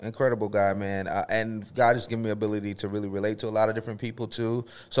 incredible guy, man. And God just given me the ability to really relate to a lot of different people too.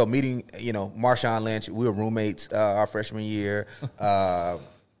 So meeting, Marshawn Lynch, we were roommates our freshman year.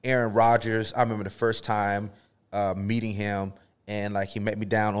 Aaron Rodgers, I remember the first time meeting him, and like he met me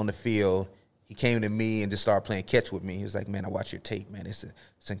down on the field. He came to me and just started playing catch with me. He was like, "Man, I watch your tape, man. It's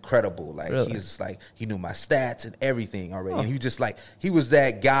incredible." Like Really? he's like he knew my stats and everything already. And he was just like he was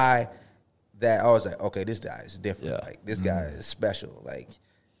that guy that I was like, okay, this guy is different. Yeah. Like this guy is special. Like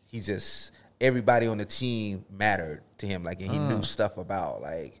he's just everybody on the team mattered to him. Like and he knew stuff about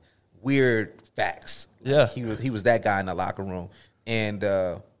like weird facts. Like, Yeah, he was that guy in the locker room. And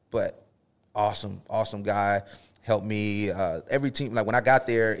but awesome guy. Helped me every team. Like when I got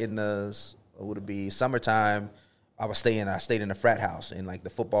there in the would it be summertime, I stayed in a frat house, and like the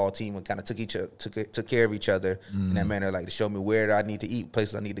football team kind of took care of each other in that manner, like to show me where I need to eat,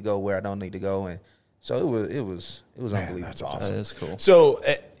 places I need to go, where I don't need to go, and so it was unbelievable. That's awesome. that is cool. So,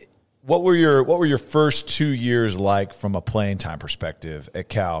 what were your first 2 years like from a playing time perspective at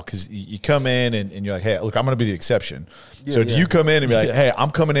Cal? Because you come in and you're like, hey, look, I'm going to be the exception. So do you come in and be like, hey, I'm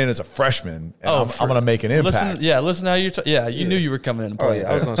coming in as a freshman, and I'm going to make an impact? Listen how you knew you were coming in and playing.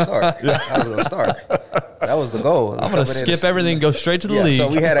 I was going to start. I was going to start. That was the goal. I'm going to skip everything and go straight to the league. So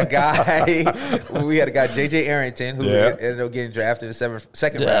we had a guy, JJ Arrington, who ended up getting drafted in the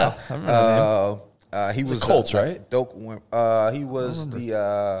second round. I remember he was the Colts, right? He was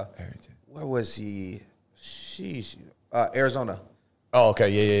where was he? Sheesh. Arizona. Oh,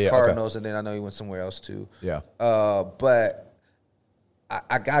 okay, yeah. Cardinals, okay. and then I know he went somewhere else too. Yeah. But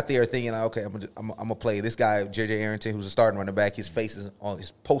I got there thinking, okay, I'm gonna play this guy, JJ Arrington, who's a starting running back. His face is on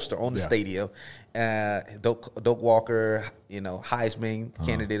his poster on the stadium. Doak Walker, Heisman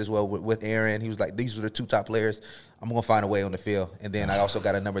candidate as well with Aaron. He was like, these were the two top players. I'm gonna find a way on the field, and then I also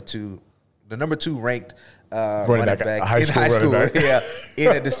got the number two ranked running back in high school. In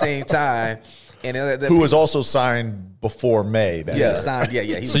at the same time. And who was also signed before May. Signed.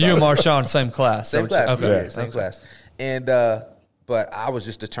 He So you and Marshawn, same class. Same class. Okay. Same class. And but I was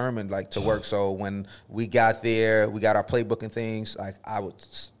just determined like to work. So when we got there, we got our playbook and things. Like I would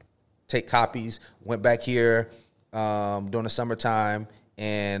take copies. Went back here during the summertime,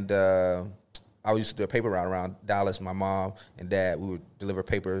 and I used to do a paper route around Dallas. My mom and dad, we would deliver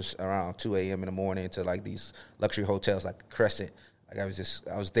papers around 2 a.m. in the morning to like these luxury hotels like Crescent. Like I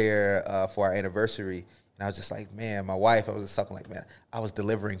was there for our anniversary, and I was just like, man, my wife, I was just talking like, man, I was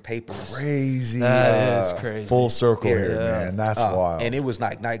delivering papers. Crazy. That is crazy. Full circle here, man. That's wild. And it was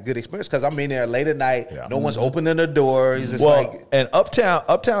like not good experience because I'm in there late at night. Yeah. No one's opening the door. It's just and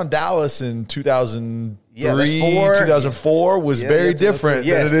Uptown Dallas in 2003, 2004 was very different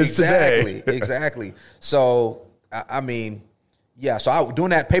than it is today. Exactly. So, I mean, yeah, so doing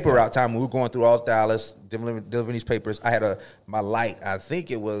that paper route time, we were going through all Dallas, delivering these papers. I had my light. I think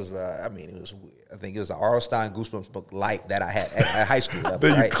it was, I think it was the Arlstein Goosebumps book light that I had at high school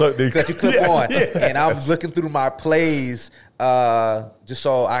level, right? That you clip on. Yeah. And I'm looking through my plays just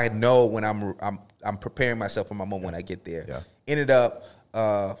so I know when I'm preparing myself for my moment when I get there. Yeah. Ended up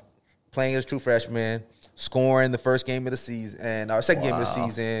playing as a true freshman, scoring the first game of the season, and our second game of the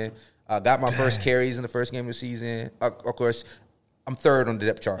season. Got my first carries in the first game of the season. Of course, I'm third on the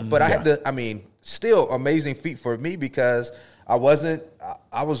depth chart. But I had to, still amazing feat for me because I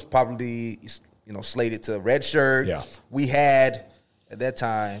was probably, slated to redshirt. Yeah. We had, at that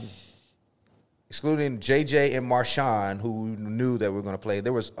time, excluding JJ and Marshawn, who knew that we were going to play,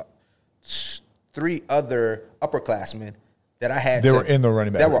 there was 3 other upperclassmen that I had were in the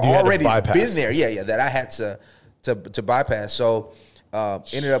running back. That were already been there. Yeah, that I had to bypass. So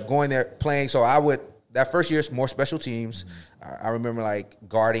ended up going there, playing. So that first year, more special teams. I remember like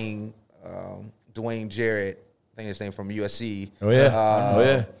guarding Dwayne Jarrett, I think his name from USC. Oh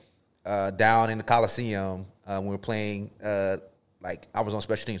yeah. Down in the Coliseum when we were playing. Like I was on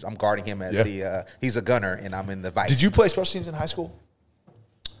special teams. I'm guarding him at he's a gunner, and I'm in the vice. Did you play special teams in high school?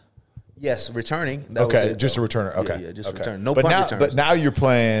 Yes, returning. Just a returner. Okay, yeah, just a return. No punt returns. But now you're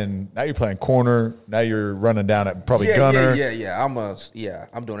playing. Now you're playing corner. Now you're running down at probably gunner. Yeah.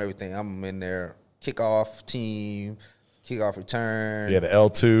 I'm doing everything. I'm in there. Kickoff team, kickoff return. Yeah, the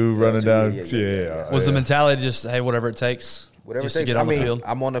L2 running down. Was the mentality just, hey, whatever it takes? Whatever it takes. To get on the field?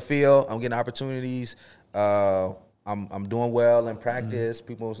 I'm on the field. I'm getting opportunities. I'm doing well in practice.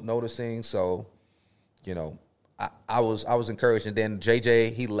 People's noticing. So, I was encouraged. And then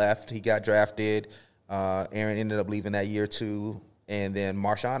JJ, he left. He got drafted. Aaron ended up leaving that year too. And then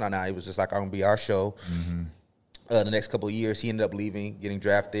Marshawn and I, it was just like, I'm going to be our show. The next couple of years, he ended up leaving, getting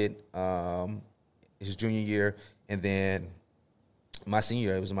drafted his junior year. And then My senior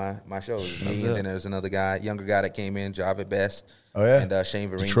year, it was my show. It was me, and then there was another guy, younger guy that came in, Javid Best. Oh, yeah. And Shane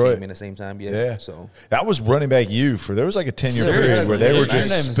Vereen Detroit. came in the same time. Yeah. So that was running back there was like a 10-year period where they were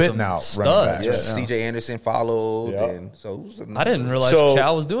just spitting out running backs. Yeah. CJ Anderson followed. And so it was I didn't realize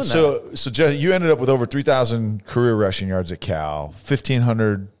Cal was doing that. So Jeff, you ended up with over 3,000 career rushing yards at Cal,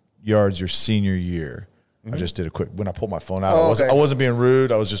 1,500 yards your senior year. I just did a quick, when I pulled my phone out, I wasn't being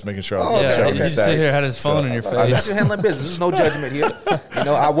rude. I was just making sure I was checking your stats. Sit here, had his phone in your face. You're handling business. There's no judgment here.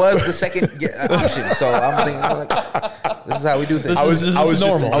 I was the second option. So I'm thinking, this is how we do things. I was just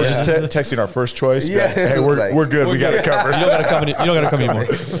texting our first choice. Yeah. Hey, we're good. We got it covered. You don't got to come anymore.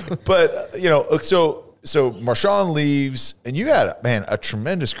 But, so Marshawn leaves, and you had, a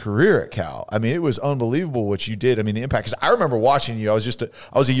tremendous career at Cal. I mean, it was unbelievable what you did. I mean, the impact. Because I remember watching you. I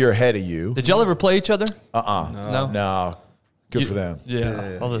was a year ahead of you. Did y'all ever play each other? No. Good for them.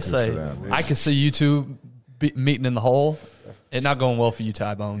 Yeah. I was going to say, I could see you two meeting in the hole. It not going well for you,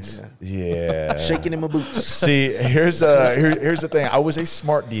 Ty Bones. Yeah. Shaking in my boots. See, here's the thing. I was a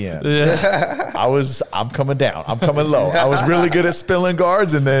smart DM. Yeah. I'm coming down. I'm coming low. I was really good at spilling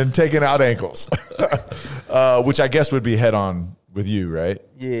guards and then taking out ankles, which I guess would be head on with you, right?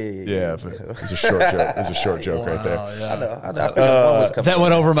 Yeah. It's a short joke. It's a short joke right there. Yeah. I know. That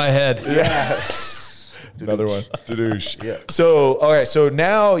went over my head. Yeah. Another one. Dadoosh. Yeah. So, all right. So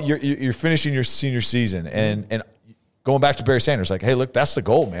now you're finishing your senior season and going back to Barry Sanders, like, hey, look, that's the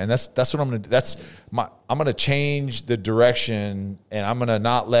goal, man. That's what I'm going to do. I'm going to change the direction, and I'm going to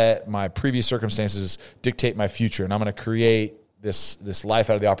not let my previous circumstances dictate my future, and I'm going to create this life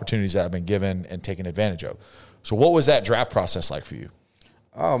out of the opportunities that I've been given and taken advantage of. So what was that draft process like for you?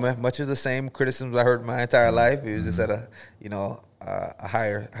 Oh, man, much of the same criticisms I heard my entire life. It was just at a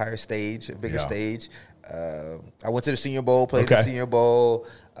higher stage, a bigger stage. I went to the Senior Bowl, played the Senior Bowl,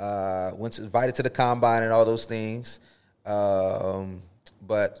 invited to the Combine and all those things.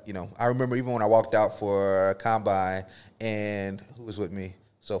 But, I remember even when I walked out for Combine, and who was with me?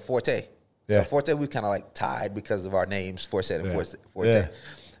 So Forte. Yeah. So Forte, we kind of like tied because of our names, Forsett and Forte. Yeah.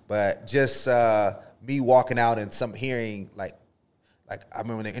 But just me walking out and hearing, like I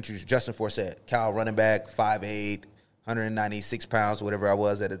remember when they introduced Justin Forsett, Cal running back, 5'8", 196 pounds, whatever I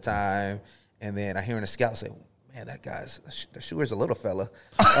was at the time. And then I hear a scout say, man, the shooter's a little fella.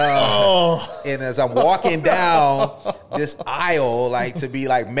 And as I'm walking down this aisle, to be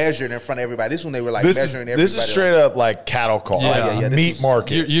measured in front of everybody. This one they were measuring everybody. This is straight up like cattle call. Yeah. Meat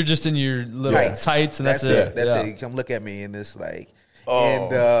market. You're just in your little tights and that's it. That's it. You come look at me and it's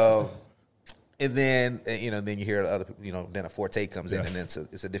and then then you hear other people, then a Forte comes in and then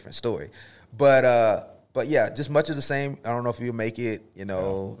it's a different story. But yeah, just much of the same. I don't know if you'll make it,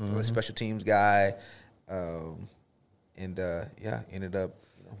 a special teams guy. Ended up.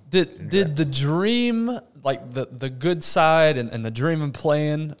 Did the dream, like the good side and the dream of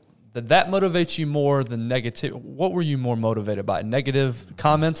playing, did that motivate you more than negative? What were you more motivated by? Negative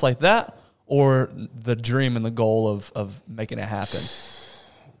comments like that, or the dream and the goal of making it happen?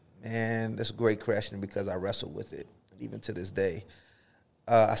 Man, that's a great question because I wrestle with it even to this day.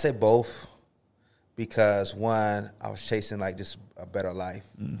 I say both. Because one, I was chasing just a better life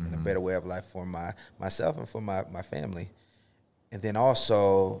and a better way of life for myself and for my family. And then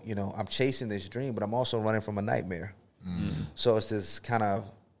also, I'm chasing this dream, but I'm also running from a nightmare. So it's this kind of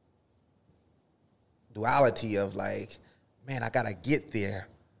duality of man, I got to get there,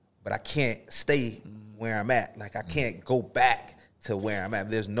 but I can't stay where I'm at. I can't go back to where I'm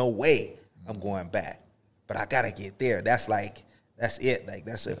at. There's no way I'm going back, but I got to get there. That's it.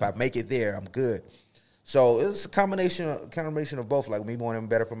 That's if I make it there, I'm good. So it's a combination of both, me wanting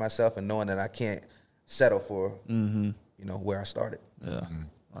better for myself and knowing that I can't settle for, where I started. Yeah.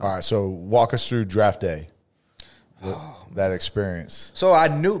 All right. So walk us through draft day, that experience. So I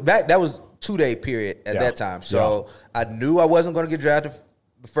knew that was 2-day period at that time. So I knew I wasn't going to get drafted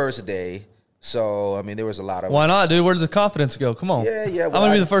the first day. So, there was a lot of... Why not, dude? Where did the confidence go? Come on. Yeah. I'm going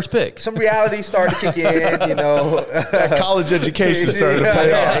to be the first pick. Some reality started to kick in, That college education started to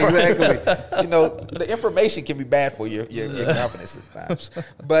pay off. Exactly. The information can be bad for your confidence at times.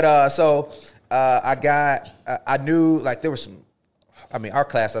 But, I knew, there was some... our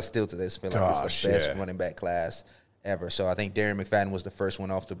class, I still to this feel like it's the best running back class ever. So I think Darren McFadden was the first one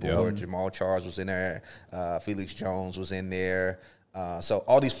off the board. Jamal Charles was in there. Felix Jones was in there. So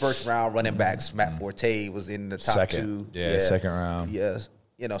all these first round running backs, Matt Forte was in the top two. Yeah, second round. Yeah,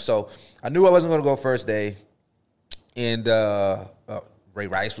 so I knew I wasn't going to go first day, and Ray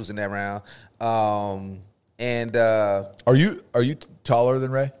Rice was in that round. Are you taller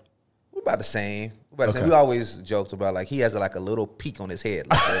than Ray? We're about the same. But we always joked about like he has like a little peak on his head.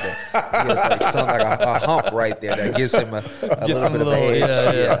 Like, he has like something like a hump right there that gives him a little bit of an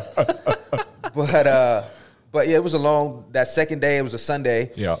edge. But yeah, it was that second day. It was a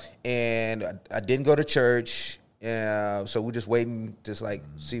Sunday. Yeah. And I didn't go to church. So we're just waiting to like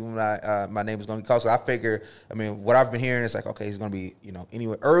see when my name was going to be called. So I figure, what I've been hearing is like, okay, he's going to be,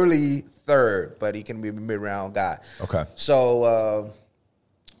 anyway, early third, but he can be a mid-round guy. Okay. So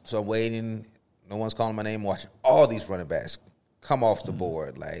I'm waiting. No one's calling my name. Watching all these running backs come off the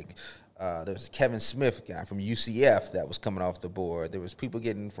board. Like there was a Kevin Smith guy from UCF that was coming off the board. There was people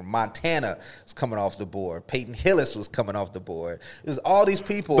getting from Montana was coming off the board. Peyton Hillis was coming off the board. It was all these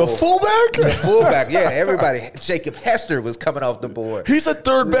people. The fullback? Yeah, everybody. Jacob Hester was coming off the board. He's the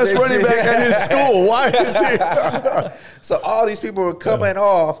third best running back at his school. Why is he? So all these people were coming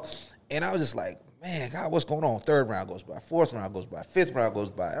off, and I was just like, man, God, what's going on? Third round goes by, fourth round goes by, fifth round goes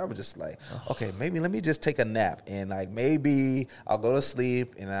by. I was just like, okay, maybe let me just take a nap. And like maybe I'll go to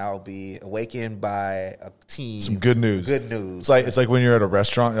sleep and I'll be awakened by a team. Some good news. Good news. It's like when you're at a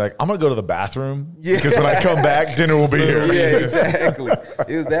restaurant, you're like, I'm going to go to the bathroom because when I come back, dinner will be here. Yeah, exactly.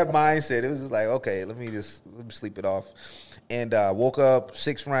 It was that mindset. It was just like, okay, let me sleep it off. And woke up,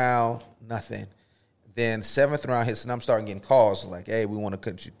 sixth round, nothing. Then seventh round hits and I'm starting getting calls like, hey, we want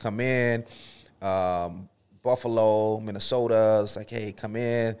to come in. Buffalo, Minnesota. It's like, hey, come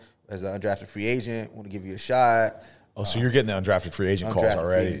in as an undrafted free agent. Want to give you a shot. Oh, so you're getting the undrafted free agent calls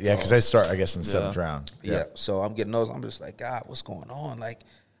already? Yeah, because they start, I guess, in the seventh round. Yeah. So I'm getting those. I'm just like, God, what's going on? Like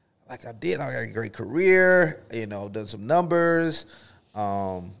I got a great career. Done some numbers.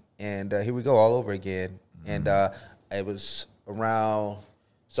 And here we go all over again. Mm-hmm. And it was around.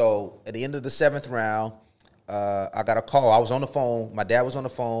 So at the end of the seventh round. I got a call. I was on the phone. My dad was on the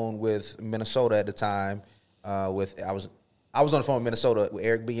phone with Minnesota at the time. I was on the phone with Minnesota with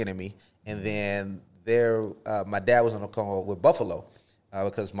Eric Bieniemy, and then my dad was on the call with Buffalo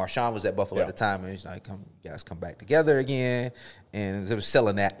because Marshawn was at Buffalo at the time, and he's like, "You guys come back together again." And it was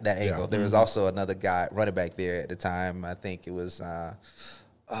selling that angle. Yeah. There was also another guy running back there at the time. I think it was it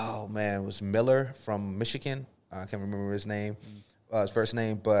was Miller from Michigan. I can't remember his name, his first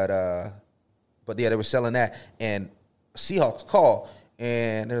name, But yeah, they were selling that, and Seahawks call,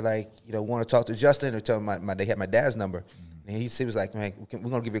 and they're like, want to talk to Justin. They're telling they had my dad's number, and he was like, man, we're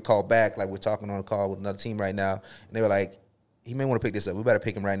gonna give you a call back. Like we're talking on a call with another team right now, and they were like, he may want to pick this up. We better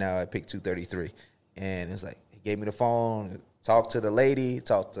pick him right now at pick 233. And it was like he gave me the phone, talked to the lady,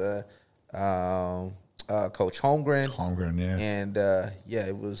 talked to Coach Holmgren. Yeah. And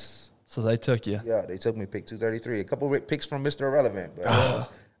it was. So they took you. Yeah, they took me pick 233. A couple of picks from Mr. Irrelevant, but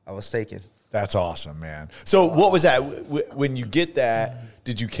I was taken. That's awesome, man. So what was that? When you get that,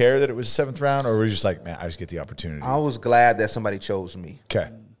 did you care that it was seventh round, or were you just like, man, I just get the opportunity? I was glad that somebody chose me. Okay.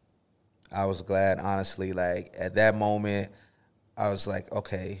 I was glad, honestly. Like, at that moment, I was like,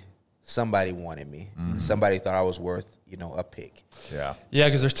 okay, somebody wanted me. Mm-hmm. Somebody thought I was worth, a pick. Yeah. Yeah,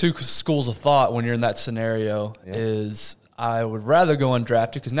 because there's two schools of thought when you're in that scenario is I would rather go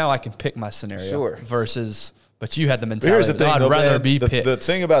undrafted because now I can pick my scenario versus – but you had the mentality. Here's the thing, I'd rather be picked. The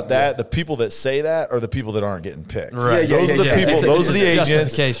thing about that, the people that say that are the people that aren't getting picked. Right. Those are the people. Those are the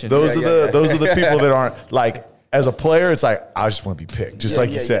agents. Those are the people that aren't like. As a player, it's like I just want to be picked, just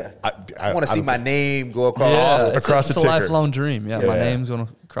like you said. I want to see my name go across the It's a ticker. lifelong dream. Yeah, my name's going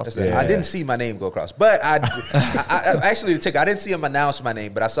to cross the ticker. I didn't see my name go across, but I actually the ticker. I didn't see him announce my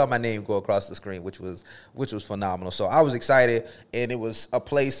name, but I saw my name go across the screen, which was phenomenal. So I was excited, and it was a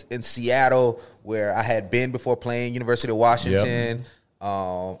place in Seattle where I had been before playing University of Washington.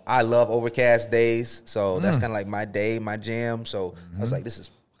 Yep. I love overcast days, so that's kind of like my day, my jam. So I was like, this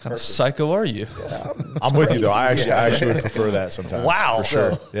is. What kind of psycho are you? Yeah, I'm with you though. I actually prefer that sometimes. Wow, for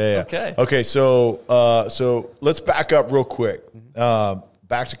sure. Yeah. Okay. So let's back up real quick.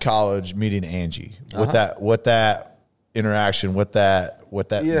 Back to college, meeting Angie. What that interaction, what that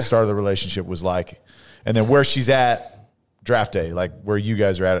start of the relationship was like, and then where she's at draft day, like where you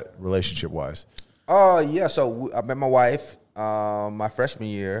guys are at relationship wise. So I met my wife. My freshman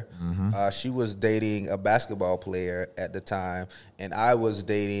year, she was dating a basketball player at the time, and I was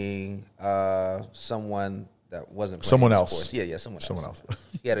dating someone that wasn't playing someone else. Sports. Yeah, someone else.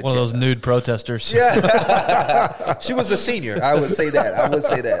 One of those nude protesters. Yeah, she was a senior. I would say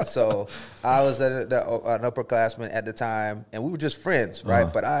that. So I was an upperclassman at the time, and we were just friends,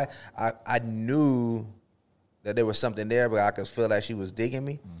 right? But I knew that there was something there, but I could feel like she was digging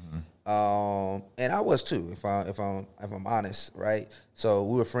me. And I was too, if I'm honest, right? So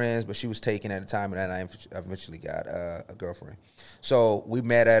we were friends, but she was taken at the time, and then I eventually got a girlfriend. So we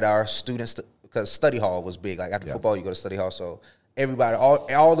met at our students because study hall was big. Like after football, you go to study hall. So everybody,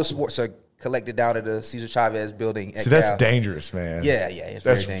 all the sports, so collected down at the Cesar Chavez building. See, that's dangerous, man. Yeah, it's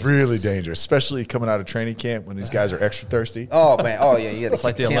that's very dangerous. Really dangerous, especially coming out of training camp when these guys are extra thirsty. Oh man, yeah. It's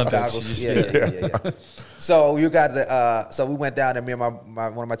like the Olympics. Yeah. So you got the. So we went down there. Me and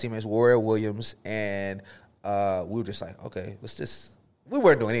one of my teammates, Warrior Williams, and we were just like, okay, let's just. We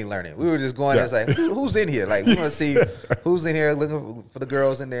weren't doing any learning. We were just going. It's like, who's in here? Like, we want to see who's in here, looking for the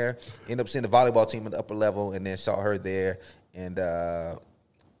girls in there. End up seeing the volleyball team at the upper level, and then saw her there. And I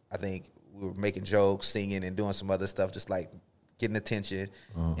think we were making jokes, singing, and doing some other stuff, just like getting attention.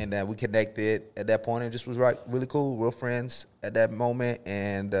 And we connected at that point, and just was really cool, real friends at that moment.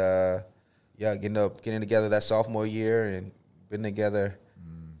 And getting together that sophomore year, and been together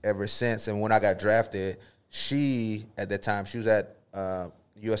ever since. And when I got drafted, she at that time she was at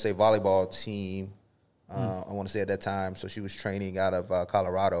USA volleyball team. I want to say at that time, so she was training out of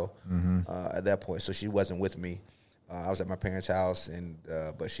Colorado at that point. So she wasn't with me. I was at my parents' house, and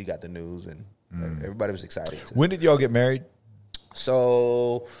but she got the news, and everybody was excited. When did y'all get married?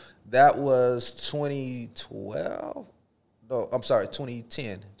 So that was 2012. No, I'm sorry,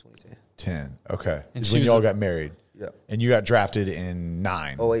 2010. 10. Okay. And Is when y'all got married. Yep. And you got drafted in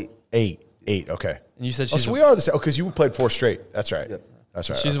 9. 08. 8. Okay. And you said so we are the same. Oh, because you played 4 straight. That's right. Yep. That's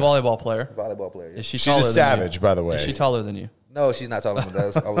right. She's a volleyball player. Volleyball player. Yeah. Is she She's taller a than savage, you? by the way. Is she taller than you? No, she's not talking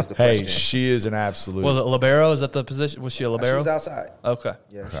about that. Always the Hey, question. she is an absolute. Was it libero? Is that the position? Was she a She libero? was outside. Okay.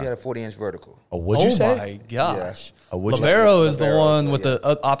 Yeah, she had a 40-inch vertical. Oh, what'd you say? Oh my gosh! Oh, what'd you Libero is the Libero, one so with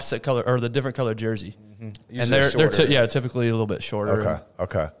the opposite color or the different color jersey, and Usually they're shorter. typically a little bit shorter.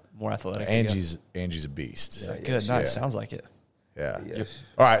 Okay. More athletic. I guess. Angie's a beast. Yeah, good. Nice. Sounds like it. Yeah. Yes.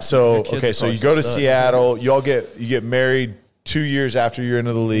 All right. So Your kids are so you probably go to some studs. Seattle. You get married 2 years after you're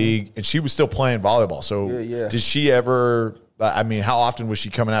into the league, and she was still playing volleyball. So Yeah. did she ever? I mean, how often was she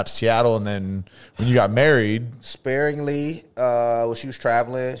coming out to Seattle? And then when you got married, Sparingly. When she was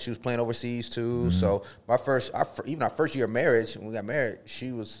traveling, she was playing overseas too. So our first year of marriage, when we got married,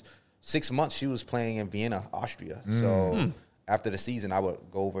 she was 6 months. She was playing in Vienna, Austria. So after the season, I would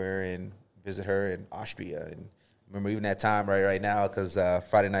go over and visit her in Austria. And remember even that time right now, because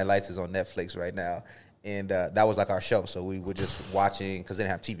Friday Night Lights is on Netflix right now. And that was like our show. So we were just watching, because they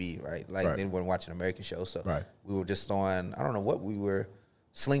didn't have TV, right? They weren't watching American shows. So we were just on, I don't know what we were,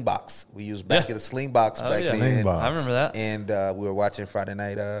 Slingbox. We used back in the Slingbox back then. I remember that. And we were watching Friday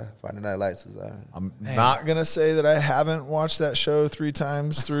Night Lights. I'm not gonna say that I haven't watched that show 3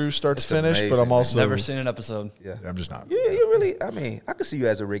 times through start to finish, but I'm also Never seen an episode. Yeah. I'm just not. You really, I mean, I can see you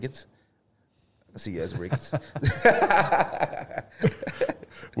as a Riggins.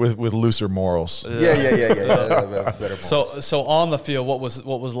 with looser morals. Yeah. Better So on the field, what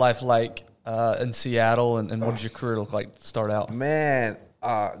was life like in Seattle, and what did your career look like to start out? Man,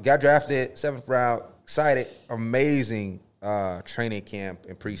 got drafted 7th round. Excited, amazing training camp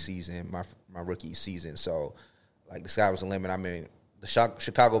and preseason, my rookie season. So, like, the sky was the limit. I mean, the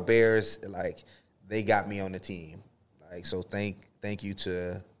Chicago Bears, like, they got me on the team. Like, so thank you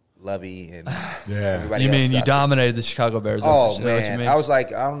to Lovey and everybody else. You mean you dominated the Chicago Bears? Oh, Is that what you man. mean? I was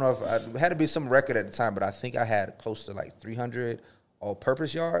like, I don't know if it had to be some record at the time, but I think I had close to like 300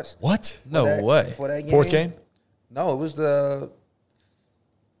 all-purpose yards. What? No way. For that game. 4th game? No, it was the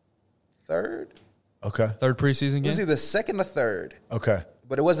 3rd. Okay. 3rd preseason It was game. either 2nd or 3rd. Okay.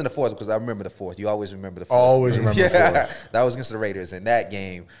 But it wasn't the 4th, because I remember the 4th. You always remember the 4th. Always remember the 4th. That was against the Raiders, and that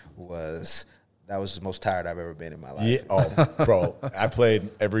game was the most tired I've ever been in my life. Yeah. Oh, bro. I played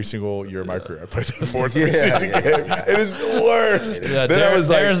every single year of my career. I played the 4th preseason game. It is the worst. Yeah, Then I was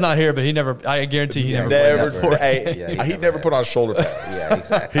like, Darren's not here, but he never. I guarantee he never. never played put, that. Yeah, he never put on shoulder pads. Yeah,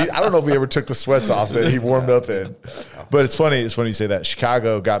 exactly. I don't know if he ever took the sweats off that he warmed up in. But it's funny. It's funny you say that.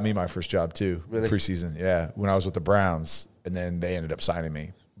 Chicago got me my first job too. Really? Preseason. Yeah. When I was with the Browns, and then they ended up signing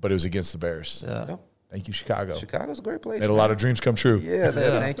me. But it was against the Bears. Yeah. Thank you, Chicago. Chicago's a great place. Made a lot of dreams come true. Yeah,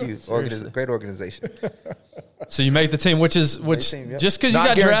 thank you. Great organization. So you make the team, which team, yeah. just because you Not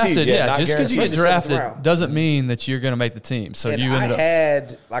got guaranteed, drafted, yeah, not just because you get guaranteed. Especially 7th drafted round. doesn't mean that you're going to make the team. So And you I ended up.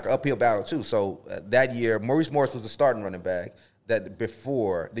 had like an uphill battle too. So that year, Maurice Morris was the starting running back. That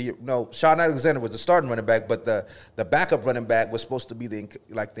before Sean Alexander was the starting running back, but the backup running back was supposed to be the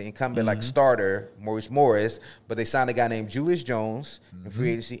incumbent like starter, Maurice Morris. But they signed a guy named Julius Jones in free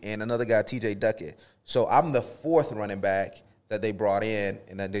agency and another guy, T.J. Duckett. So I'm the 4th running back that they brought in,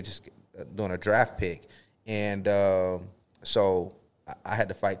 and then they just doing a draft pick, and so I had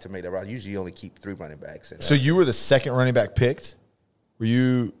to fight to make that route. Usually, you only keep 3 running backs. So you were the 2nd running back picked? Were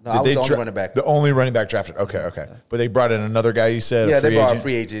you? No, I was the only running back. The only running back drafted. Okay. But they brought in another guy, you said? Yeah, a free they brought agent? a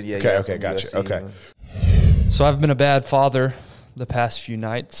free agent. Yeah. Okay, gotcha. USC. Okay. So I've been a bad father the past few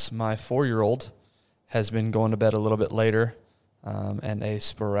nights. My 4-year-old has been going to bed a little bit later, and a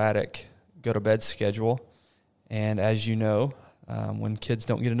sporadic go to bed schedule. And as you know, when kids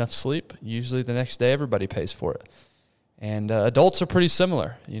don't get enough sleep, usually the next day everybody pays for it. And adults are pretty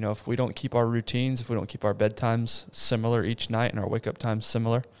similar. If we don't keep our routines, if we don't keep our bedtimes similar each night and our wake-up times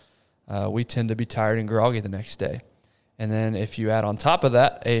similar, we tend to be tired and groggy the next day. And then if you add on top of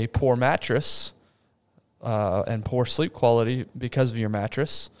that a poor mattress and poor sleep quality because of your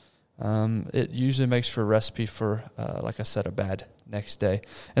mattress, it usually makes for a recipe for, like I said, a bad next day.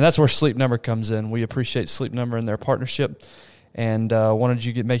 And that's where Sleep Number comes in. We appreciate Sleep Number and their partnership, and wanted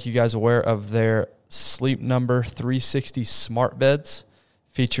to make you guys aware of their Sleep Number 360 smart beds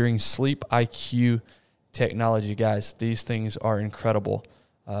featuring Sleep IQ technology. Guys, these things are incredible.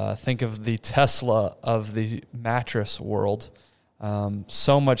 Think of the Tesla of the mattress world.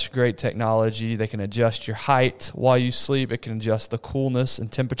 So much great technology. They can adjust your height while you sleep. It can adjust the coolness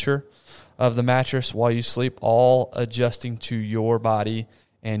and temperature of the mattress while you sleep, all adjusting to your body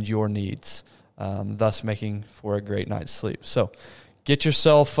and your needs, thus making for a great night's sleep. So get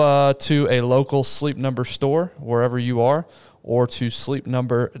yourself to a local Sleep Number store, wherever you are, or to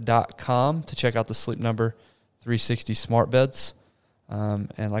sleepnumber.com to check out the Sleep Number 360 smart beds.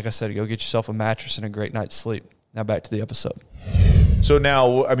 And like I said, go get yourself a mattress and a great night's sleep. Now back to the episode. So now,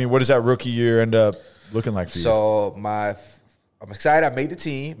 what does that rookie year end up looking like for you? So I'm excited. I made the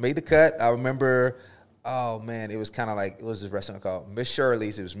team, made the cut. I remember, it was kind of like, it was this restaurant called Miss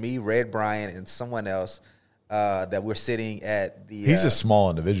Shirley's. It was me, Red Bryant, and someone else that we're sitting at the... He's a small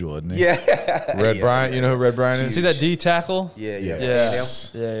individual, isn't he? Yeah. Red Bryant, you know who Red Bryant is? See that D tackle? Yeah.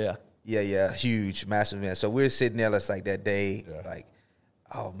 Yeah. Huge, massive man. So we're sitting there, like that day, like,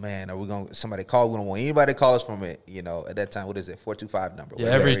 oh man, are we going? Somebody call? We don't want anybody to call us from it. At that time, what is it? 425 number.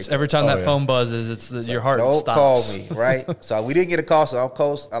 Yeah, every time that phone buzzes, it's your heart don't stops. Don't call me, right? So we didn't get a call. So I'm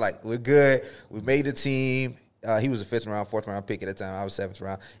close. We're good. We made the team. He was a fourth round pick at the time. I was seventh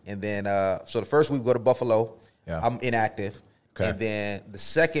round. And then so the first week we go to Buffalo. Yeah. I'm inactive. Okay. And then the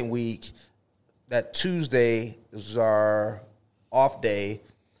second week, that Tuesday, this was our off day.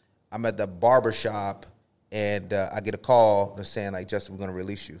 I'm at the barber shop. And I get a call that's saying, like, Justin, we're going to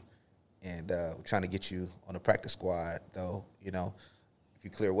release you. And we're trying to get you on the practice squad, though, if you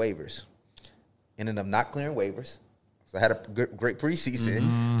clear waivers. Ended up not clearing waivers. So I had a great preseason.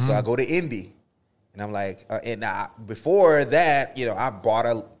 Mm-hmm. So I go to Indy. And I'm like, before that, I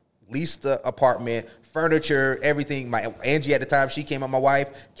bought leased the apartment, furniture, everything. My Angie at the time, she came up. My wife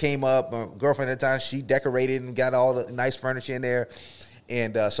came up. My girlfriend at the time, she decorated and got all the nice furniture in there.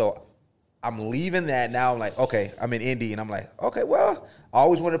 And so I'm leaving that now. I'm like, okay, I'm in Indy, and I'm like, okay, well, I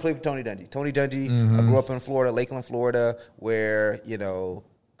always wanted to play for Tony Dungy. Tony Dungy, I grew up in Florida, Lakeland, Florida, where, a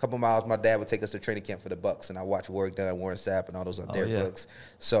couple miles, my dad would take us to training camp for the Bucks, and I watched Warwick Dunn, Warren Sapp, and all those Derek Brooks.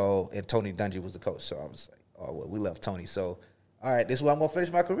 So, and Tony Dungy was the coach. So I was like, oh, well, we love Tony. So, all right, this is where I'm going to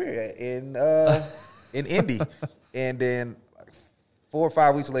finish my career in Indy. And then 4 or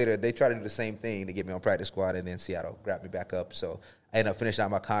 5 weeks later, they tried to do the same thing to get me on practice squad, and then Seattle grabbed me back up. So I ended up finishing out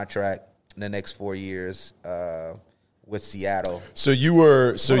my contract in the next 4 years with Seattle. So you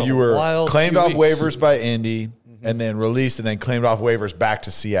were claimed off waivers by Indy, Mm-hmm. and then released, and then claimed off waivers back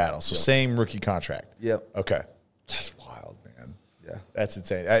to Seattle. So same rookie contract. Yep. Okay. That's wild, man. Yeah. That's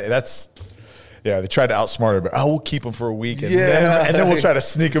insane. They tried to outsmart it, but we'll keep him for a week, and then we'll try to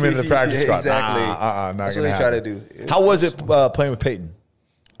sneak him into the practice squad. Exactly. Not That's gonna what they try to do. How was it playing with Peyton?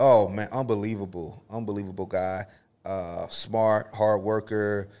 Oh man, unbelievable guy. Smart, hard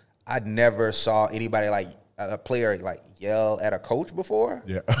worker. I never saw anybody like a player like yell at a coach before.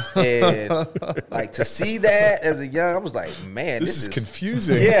 Yeah. And like to see that as a young, I was like, man, this is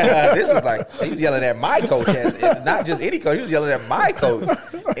confusing. Yeah, this is like he was yelling at my coach, and not just any coach. He was yelling at my coach,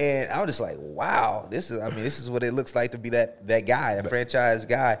 and I was just like, wow, this is what it looks like to be that guy, that franchise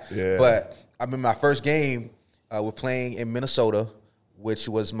guy. Yeah. But I mean, my first game, we're playing in Minnesota, which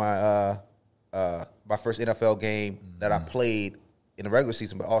was my first NFL game that I played in the regular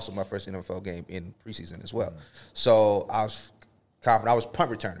season, but also my first NFL game in preseason as well. So I was confident. I was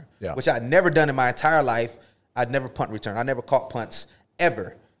punt returner, which I'd never done in my entire life. I'd never punt return. I never caught punts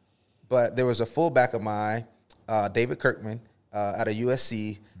ever. But there was a fullback of mine, David Kirkman, out of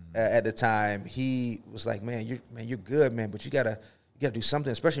USC at the time. He was like, man, you're good, man, but you gotta do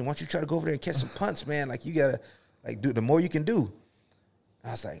something, especially once you try to go over there and catch some punts, man. Like you gotta do the more you can do.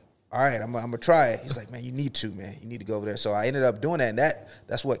 I was like, all right, I'm gonna try it. He's like, man, you need to go over there. So I ended up doing that, and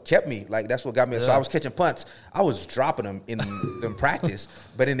that's what kept me. Like that's what got me. Yeah. So I was catching punts. I was dropping them in practice,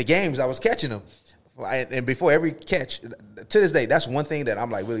 but in the games I was catching them. And before every catch, to this day, that's one thing that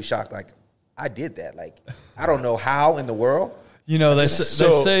I'm like really shocked. Like I did that. Like I don't know how in the world, You know, they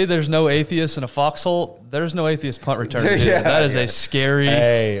say there's no atheist in a foxhole. There's no atheist punt returner. That is a scary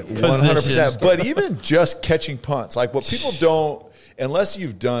 100%. But even just catching punts, like what people don't, unless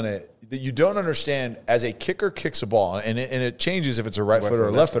you've done it, that you don't understand as a kicker kicks a ball, and it changes if it's a right footer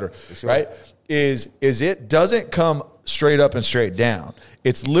or left footer, right? Is it doesn't come straight up and straight down.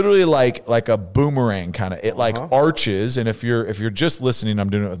 It's literally like a boomerang kind of. It like arches, and if you're just listening,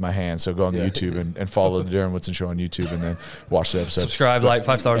 I'm doing it with my hands. So go on the YouTube and follow the Darren Woodson Show on YouTube, and then watch the episode. Subscribe, like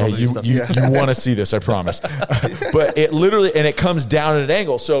 5 stars. You want to see this, I promise. But it literally, and it comes down at an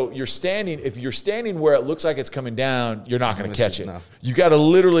angle. So you're standing. If you're standing where it looks like it's coming down, you're not going to catch it. No. You got to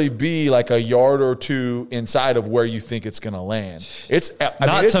literally be like a yard or two inside of where you think it's going to land. It's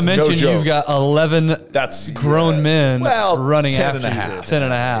not to mention you've got 11 grown men running 10 after and a half. 10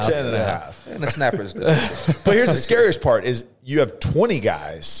 and a half. 10 and a half. And the snappers. But here's the scariest part is you have 20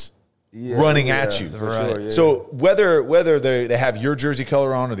 guys running at you. For sure, So whether they have your jersey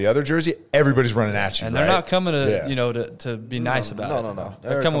color on or the other jersey, everybody's running at you. And they're not coming to be nice about it. No.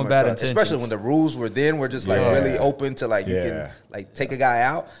 They're coming with bad intentions. Especially when the rules were just like really open to like you can like take a guy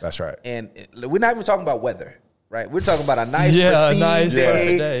out. That's right. And we're not even talking about weather. Right, we're talking about a nice, pristine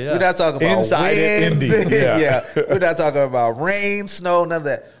day. We're not talking about inside wind. Indy. We're not talking about rain, snow, none of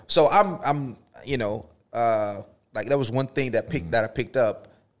that. So I'm, like that was one thing that I picked up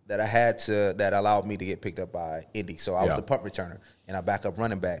that allowed me to get picked up by Indy. So I was the punt returner and I backup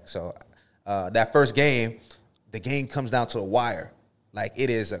running back. So that first game, the game comes down to a wire. Like it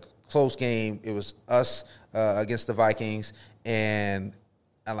is a close game. It was us against the Vikings, and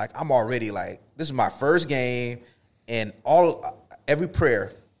like I'm already like, this is my first game, and every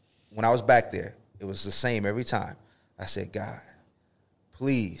prayer when I was back there, it was the same every time. I said, God,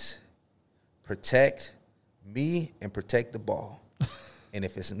 please protect me and protect the ball. And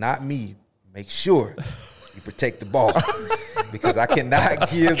if it's not me, make sure you protect the ball because I cannot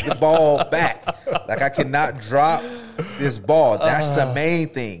give the ball back. Like I cannot drop this ball. That's the main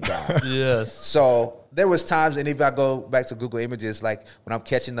thing, God. Yes. So there was times, and if I go back to Google Images, like when I'm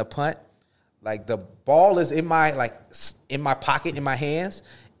catching the punt, like the ball is in my pocket, in my hands,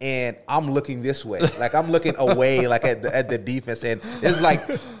 and I'm looking this way. Like I'm looking away, like at the defense, and it's like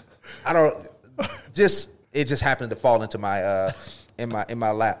it just happened to fall into my in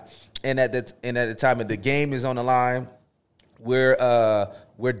my lap. And at the time the game is on the line, we're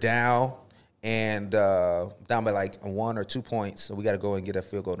down and down by like 1 or 2 points, so we got to go and get a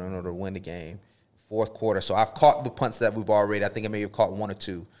field goal in order to win the game. Fourth quarter, so I've caught the punts that we've already. I think I may have caught 1 or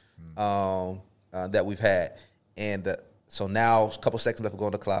 2 that we've had, and so now a couple seconds left to go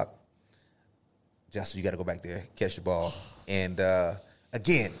on the clock. Justin, you got to go back there, catch the ball, and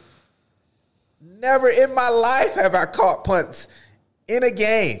again, never in my life have I caught punts in a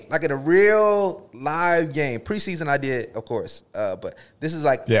game, like in a real live game. Preseason I did, of course, but this is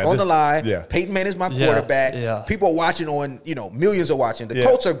like on the line. Yeah. Peyton Manning's my quarterback. Yeah. People are watching on, millions are watching. The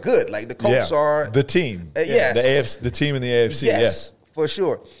Colts are good. Like the Colts are the team. Yes, the team in the AFC. Yes, for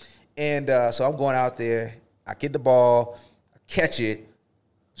sure. And so I'm going out there. I get the ball, I catch it,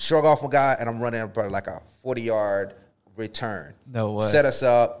 shrug off a guy, and I'm running probably like a 40-yard return. No way. Set us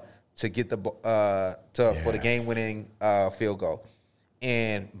up to get the for the game-winning field goal.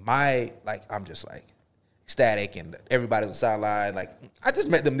 And I'm just like ecstatic, and everybody on the sideline. Like I just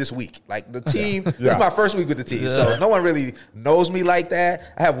met them this week. Like the team, this is my first week with the team, so no one really knows me like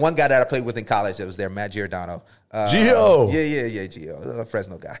that. I have one guy that I played with in college that was there, Matt Giordano. Gio. Yeah, Gio, a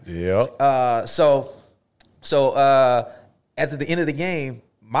Fresno guy. Yep. So at the end of the game,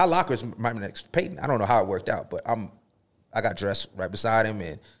 my locker's right next to Peyton. I don't know how it worked out, but I got dressed right beside him,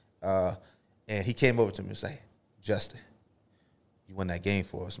 and he came over to me and was like, Justin, you won that game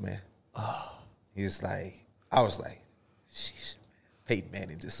for us, man. Oh. He was like, I was like, sheesh, Peyton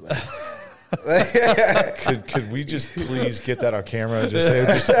Manning just like. Could we just please get that on camera? Let's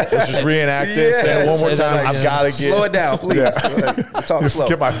just reenact this. Say it one more time. I've got to slow it down, please. Talk slow.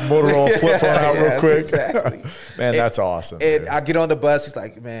 Get my Motorola flip phone out real quick. Exactly. Man, that's awesome. And I get on the bus. He's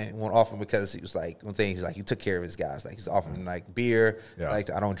like, man, won't offer him because he was like, one thing. He's like, he took care of his guys. Like he's offering like beer. Yeah. Like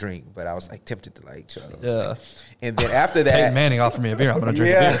I don't drink, but I was like tempted to like try. Like, and then after that, Peyton Manning offered me a beer. I'm gonna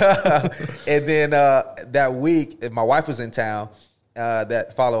drink a beer. And then that week, my wife was in town.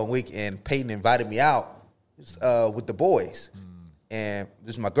 That following week, and Peyton invited me out with the boys. And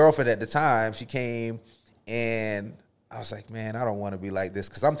this was my girlfriend at the time. She came, and I was like, man, I don't want to be like this,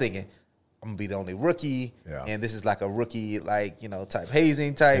 because I'm thinking I'm going to be the only rookie, and this is like a rookie, like, type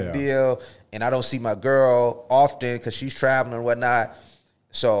hazing type deal, and I don't see my girl often because she's traveling and whatnot.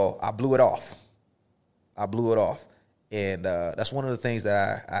 So I blew it off. And that's one of the things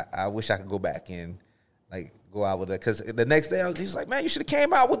that I wish I could go back and, like, go out with it. Because the next day, he's like, man, you should have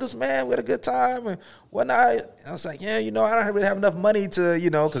came out with us, man. We had a good time and whatnot. And I was like, yeah, I don't really have enough money to,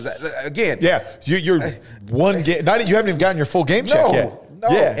 because, again. Yeah, you're one game. You haven't even gotten your full game check yet. No.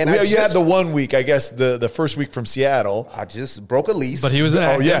 Yeah, and you had the 1 week, I guess, the first week from Seattle. I just broke a lease. But he was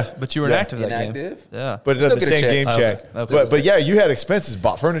inactive. Oh, yeah. But you were inactive that game. Inactive. Yeah. But it doesn't the same game check. But yeah, you had expenses,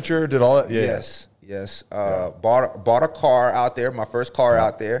 bought furniture, did all that. Yeah. Yes. Bought a car out there, my first car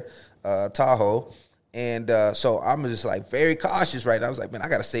out there, Tahoe. And so I'm just like very cautious right now. I was like, man, I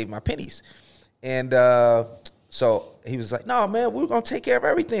got to save my pennies. And so he was like, no, man, we're going to take care of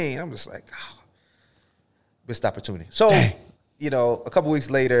everything. I'm just like, missed opportunity. So, a couple weeks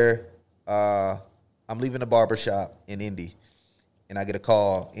later, I'm leaving the barbershop in Indy. And I get a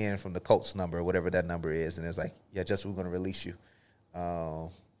call in from the Colts number, whatever that number is. And it's like, yeah, Justin, we're going to release you.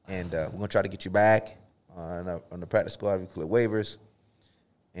 And we're going to try to get you back on the practice squad. We clear waivers.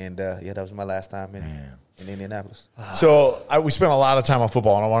 And, that was my last time in Indianapolis. So we spent a lot of time on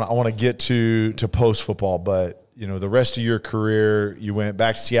football, and I want to get to post-football. But, the rest of your career, you went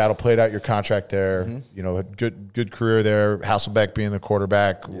back to Seattle, played out your contract there. Mm-hmm. Had good career there. Hasselbeck being the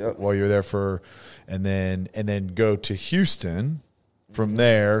quarterback while you were there and then go to Houston. From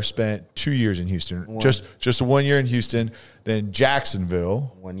there, spent 2 years in Houston. Just 1 year in Houston, then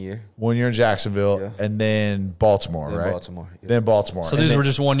Jacksonville. 1 year. 1 year in Jacksonville, and then Baltimore, right? Baltimore. Yeah. Then Baltimore. So these were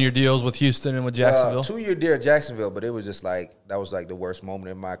just 1 year deals with Houston and with Jacksonville? 2 year deal at Jacksonville, but it was just like, that was like the worst moment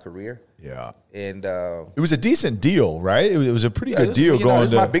in my career. Yeah. And it was a decent deal, right? It was a pretty good deal going to. It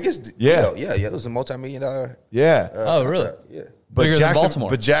was my biggest deal. Yeah. It was a multi-million-dollar. Yeah. Oh, really? Yeah. Bigger than Baltimore.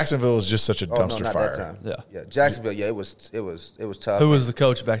 But Jacksonville is just such a dumpster not fire. That time. Yeah. Jacksonville. Yeah, it was tough. Who was the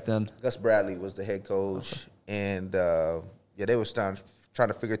coach back then? Gus Bradley was the head coach, and they were trying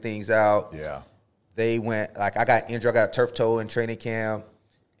to figure things out. Yeah, they went I got injured. I got a turf toe in training camp,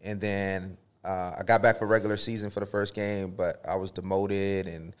 and then I got back for regular season for the first game, but I was demoted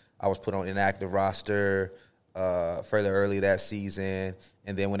and I was put on inactive roster fairly early that season.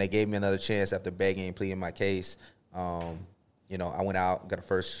 And then when they gave me another chance after begging and pleading my case. I went out, got the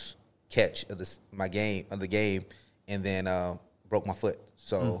first catch of the game, and then broke my foot.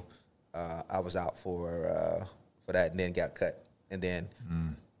 So I was out for that, and then got cut. And then,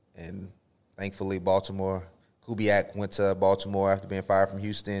 and thankfully, Baltimore. Kubiak went to Baltimore after being fired from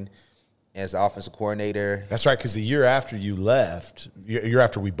Houston as the offensive coordinator. That's right, because the year after you left, year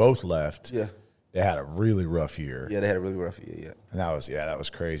after we both left, they had a really rough year. Yeah, they had a really rough year. Yeah, and that was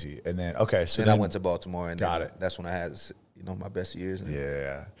crazy. And then so then I went to Baltimore, and got it. That's when I had my best years.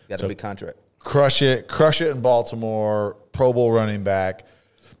 And got a big contract. Crush it in Baltimore, Pro Bowl running back.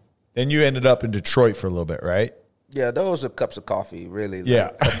 Then you ended up in Detroit for a little bit, right? Yeah, those are cups of coffee, really. A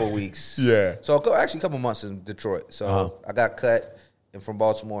couple of weeks. Yeah. So actually a couple months in Detroit. So I got cut from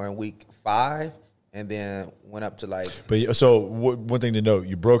Baltimore in week 5, and then went up to But so one thing to note,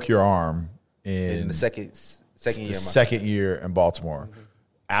 you broke your arm in the second year. Second year in Baltimore. Mm-hmm.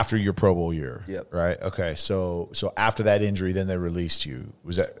 After your Pro Bowl year, right? Okay, so after that injury, then they released you.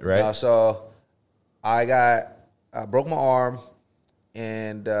 Was that right? So I broke my arm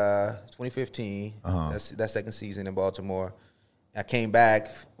in 2015. That's that second season in Baltimore. I came back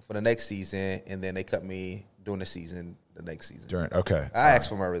for the next season, and then they cut me during the next season. I asked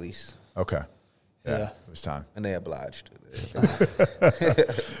for my release. Okay. Yeah, it was time. And they obliged.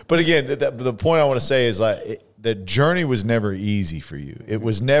 But again, the point I want to say is the journey was never easy for you. It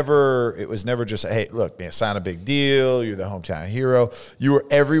was never just, hey, look, man, sign a big deal. You're the hometown hero. You were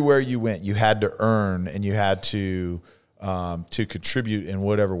everywhere you went. You had to earn, and you had to contribute in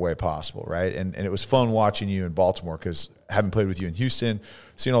whatever way possible, right? And it was fun watching you in Baltimore because having played with you in Houston,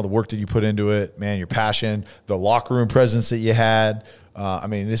 seeing all the work that you put into it, man, your passion, the locker room presence that you had.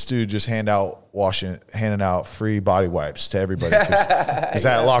 This dude just handing out free body wipes to everybody because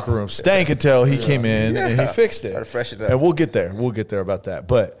that locker room stank until he came in and he fixed it. Try to freshen it up. And we'll get there. We'll get there about that.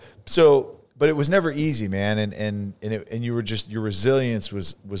 But it was never easy, man. And you were just, your resilience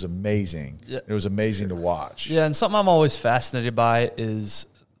was amazing. Yeah. It was amazing to watch. Yeah, and something I'm always fascinated by is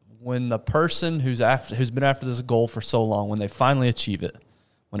when the person who's been after this goal for so long, when they finally achieve it,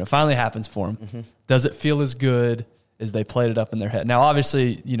 when it finally happens for them, does it feel as good as they played it up in their head? Now,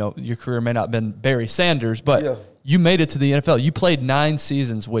 obviously, your career may not have been Barry Sanders, but you made it to the NFL. You played 9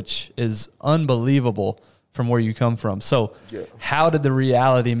 seasons, which is unbelievable from where you come from. So how did the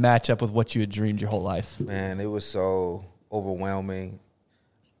reality match up with what you had dreamed your whole life? Man, it was so overwhelming.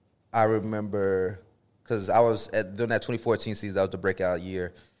 I remember because I was during that 2014 season, that was the breakout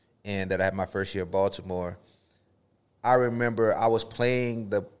year, and that I had my first year in Baltimore. I remember I was playing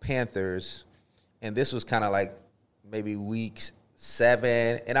the Panthers, and this was kind of like maybe week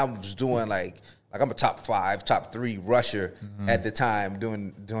 7, and I was doing like I'm a top 5, top 3 rusher at the time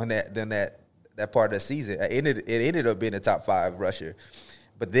doing that part of the season. It ended up being a top 5 rusher.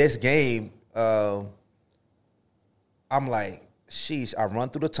 But this game, I'm like, sheesh, I run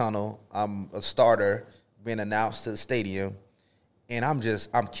through the tunnel. I'm a starter being announced to the stadium, and I'm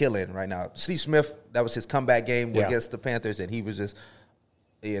killing right now. Steve Smith, that was his comeback game against the Panthers, and he was just,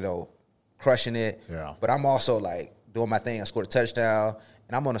 crushing it. Yeah. But I'm also like doing my thing. I scored a touchdown,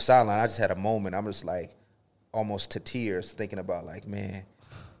 and I'm on the sideline. I just had a moment. I'm just like almost to tears thinking about like, man,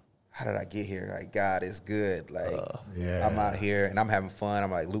 how did I get here? Like, God is good. Like, I'm out here, and I'm having fun.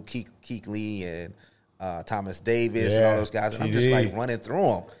 I'm like Luke Kuechly and Thomas Davis and all those guys, and I'm just like running through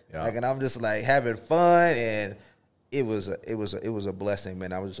them. Yeah. Like, and I'm just like having fun, and it was a blessing,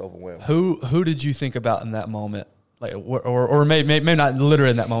 man. I was just overwhelmed. Who did you think about in that moment? Like, or maybe not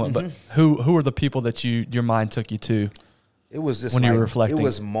literally in that moment, but who are the people that your mind took you to? It was just when you were reflecting. It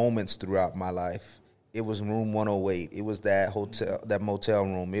was moments throughout my life. It was room 108. It was that motel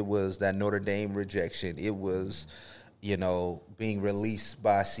room. It was that Notre Dame rejection. It was, being released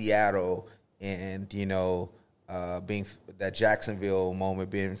by Seattle, and being that Jacksonville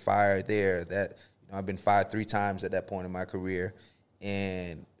moment, being fired there. That I've been fired 3 times at that point in my career,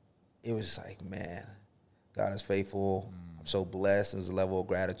 and it was like, man, God is faithful. I'm so blessed. There's a level of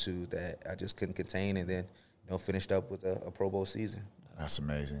gratitude that I just couldn't contain, and then finished up with a Pro Bowl season. That's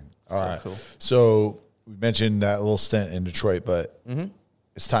amazing. All right. Cool. So we mentioned that little stint in Detroit, but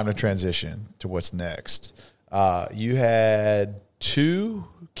it's time to transition to what's next. You had 2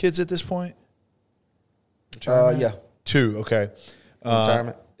 kids at this point? Yeah. 2, okay.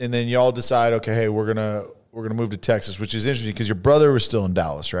 Retirement. And then y'all decide, okay, hey, we're gonna move to Texas, which is interesting because your brother was still in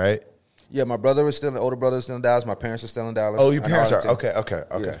Dallas, right? Yeah, my brother was still, the older brother was still in Dallas. My parents are still in Dallas. Oh, your parents are? Okay.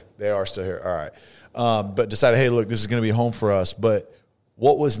 Yeah. They are still here. All right. But decided, hey, look, this is going to be home for us. But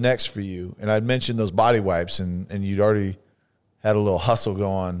what was next for you? And I'd mentioned those body wipes, and you'd already had a little hustle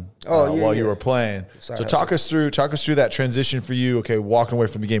going while you were playing. So talk us through that transition for you, okay, walking away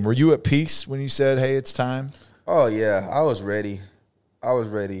from the game. Were you at peace when you said, hey, it's time? Oh, yeah. I was ready.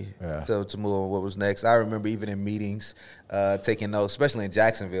 To move on what was next. I remember even in meetings taking notes, especially in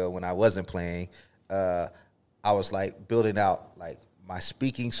Jacksonville when I wasn't playing. I was like building out like my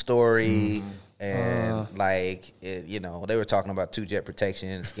speaking story and they were talking about 2-jet protection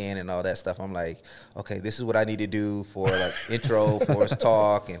and scan and all that stuff. I'm like, okay, this is what I need to do for like intro, for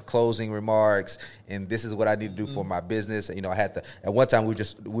talk and closing remarks, and this is what I need to do for my business. I had to. At one time we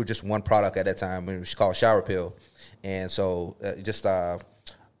were just one product at that time. It was called Shower Pill. And so just a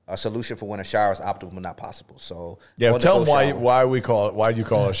solution for when a shower is optimal but not possible. So tell them why you call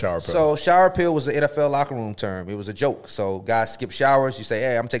it a shower pill. So shower pill was an NFL locker room term. It was a joke. So guys skip showers. You say,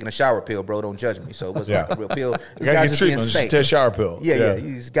 hey, I'm taking a shower pill, bro. Don't judge me. So it wasn't like a real pill. You got to get treatment. Just take a shower pill. Yeah.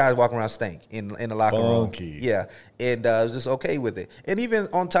 These guys walking around stink in the locker room. Yeah. And I was just okay with it. And even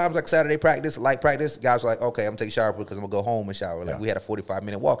on times like Saturday practice, light practice, guys were like, okay, I'm taking a shower pill because I'm going to go home and shower. Like we had a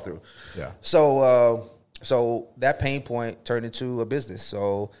 45-minute walkthrough. Yeah. So that pain point turned into a business.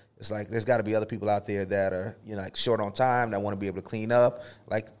 So it's like there's got to be other people out there that are like short on time, that want to be able to clean up,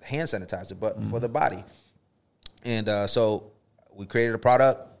 like hand sanitizer, but for the body. And so we created a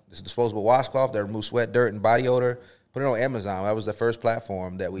product. It's a disposable washcloth that removes sweat, dirt, and body odor. Put it on Amazon. That was the first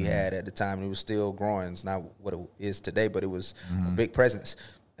platform that we had at the time, and it was still growing. It's not what it is today, but it was a big presence.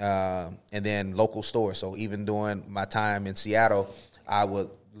 And then local stores. So even during my time in Seattle, I would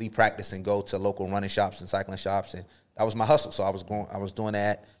leave practice and go to local running shops and cycling shops, and that was my hustle. So I was doing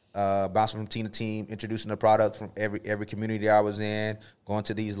that, bouncing from team to team, introducing the product from every community I was in, going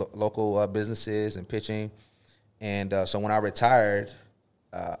to these local businesses and pitching. And so when I retired,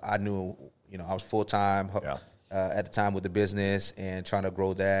 I knew I was full time at the time with the business and trying to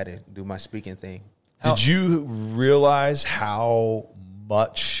grow that and do my speaking thing. Did you realize how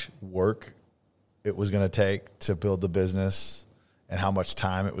much work it was going to take to build the business? And how much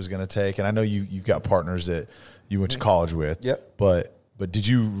time it was going to take. And I know you've got partners that you went to college with. Yep. But did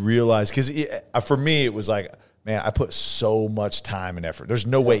you realize, because for me it was like, man, I put so much time and effort. There's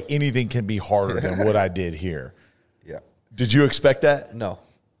no way anything can be harder than what I did here. Yeah. Did you expect that? No.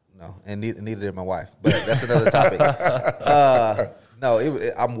 And neither did my wife. But that's another topic.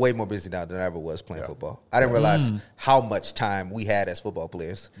 I'm way more busy now than I ever was playing football. I didn't realize how much time we had as football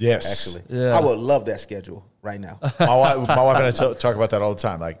players. Yes. Actually. Yeah. I would love that schedule right now. My wife and I talk about that all the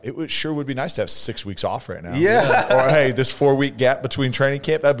time. Like, it sure would be nice to have 6 weeks off right now. Yeah. Or, hey, this 4-week gap between training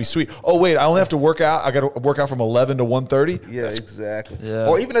camp, that'd be sweet. Oh, wait, I only have to work out. I got to work out from 11 to 1:30. Yeah, exactly. Yeah.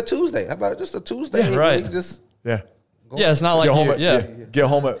 Or even a Tuesday. How about just a Tuesday? Yeah, right. It's not like get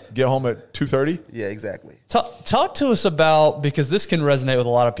home at 2:30. Yeah, exactly. Talk to us about, because this can resonate with a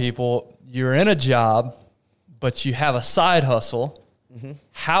lot of people. you're in a job, but you have a side hustle.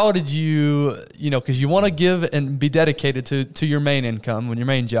 How did you know, because you want to give and be dedicated to your main income when your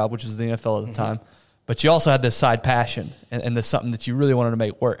main job, which was the NFL at the time, but you also had this side passion and this something that you really wanted to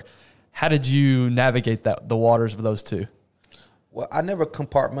make work. How did you navigate the waters of those two? Well, I never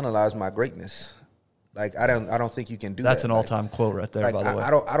compartmentalized my greatness. Like I don't think you can do that. That's an all-time quote right there, by the way.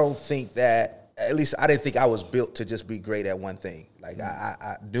 I don't think that, at least I didn't think I was built to just be great at one thing. Like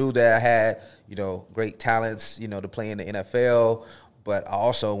I knew that I had, great talents, to play in the NFL, but I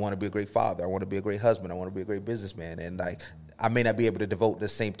also want to be a great father. I want to be a great husband. I want to be a great businessman. And like, I may not be able to devote the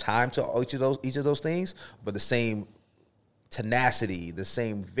same time to each of those things, but the same tenacity, the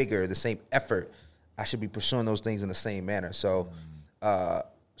same vigor, the same effort, I should be pursuing those things in the same manner. So,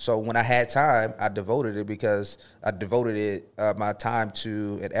 so when I had time, I devoted it because I devoted my time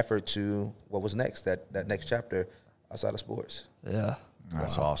to and effort to what was next, that next chapter outside of sports. Yeah.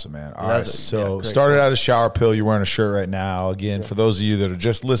 That's awesome, man. All right, so started out as Shower Pill. You're wearing a shirt right now. Again, for those of you that are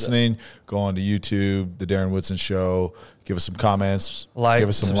just listening, go on to YouTube, The Darren Woodson Show. Give us some comments. Give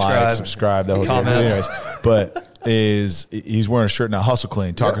us some likes, subscribe. That whole thing. Anyways, but he's wearing a shirt now, Hustle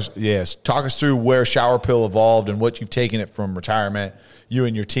Clean. Talk us through where Shower Pill evolved and what you've taken it from retirement. You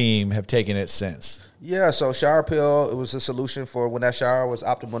and your team have taken it since. Yeah, so Shower Pill, it was a solution for when that shower was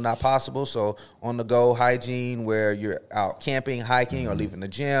optimal, not possible. So on-the-go hygiene where you're out camping, hiking, or leaving the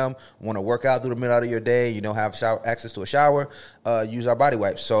gym, want to work out through the middle of your day, you don't have access to a shower, use our body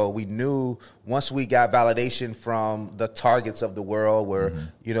wipes. So we knew once we got validation from the Targets of the world where,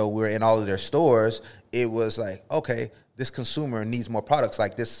 we're in all of their stores, it was like, okay, this consumer needs more products.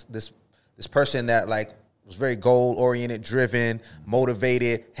 Like this person that like was very goal-oriented, driven,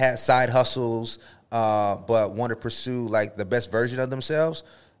 motivated, had side hustles, but want to pursue like the best version of themselves.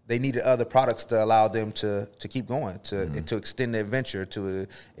 They needed other products to allow them to keep going, to extend their adventure, to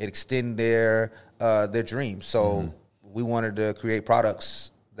extend their dreams. So we wanted to create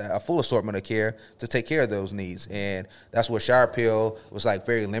products that a full assortment of care to take care of those needs, and that's where Shower Pill was like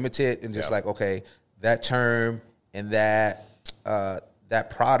very limited and just like, okay, that term and that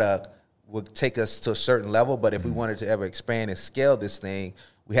product would take us to a certain level, but if we wanted to ever expand and scale this thing,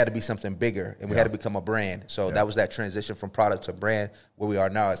 we had to be something bigger, and we had to become a brand. So that was that transition from product to brand. Where we are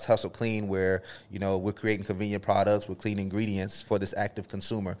now is Hustle Clean, where we're creating convenient products with clean ingredients for this active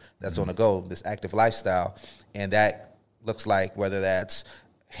consumer that's on the go, this active lifestyle, and that looks like whether that's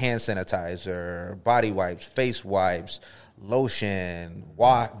hand sanitizer, body wipes, face wipes, lotion,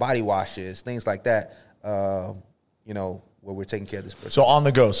 body washes, things like that. Where we're taking care of this person. So on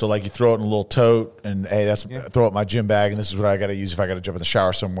the go, so like you throw it in a little tote, and hey, throw it in my gym bag, and this is what I got to use if I got to jump in the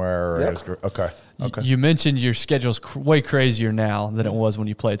shower somewhere. Or Okay. You mentioned your schedule's way crazier now than it was when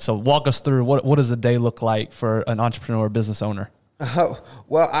you played. So walk us through what does the day look like for an entrepreneur or business owner?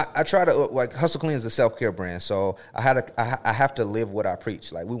 Well, I try to like Hustle Clean is a self-care brand, so I have to live what I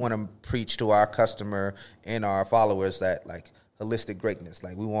preach. Like we want to preach to our customer and our followers that like holistic greatness.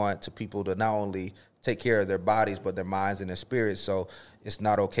 Like we want people to not only take care of their bodies, but their minds and their spirits. So it's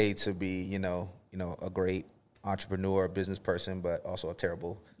not okay to be, a great entrepreneur, business person, but also a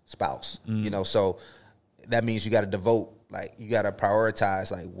terrible spouse. So that means you got to devote, like you got to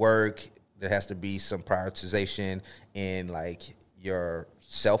prioritize like work. There has to be some prioritization in like your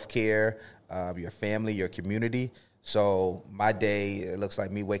self-care, your family, your community. So my day, it looks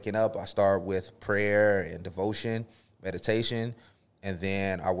like me waking up. I start with prayer and devotion, meditation, and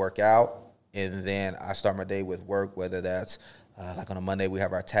then I work out. And then I start my day with work, whether that's like on a Monday, we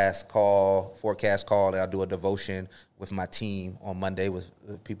have our forecast call, and I'll do a devotion with my team on Monday with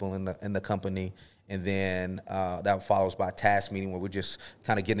people in the company. And then that follows by a task meeting where we're just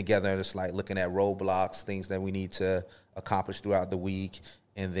kind of getting together and just like looking at roadblocks, things that we need to accomplish throughout the week.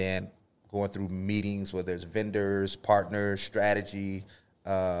 And then going through meetings, whether it's vendors, partners, strategy,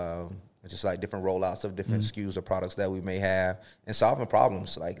 just like different rollouts of different SKUs or products that we may have, and solving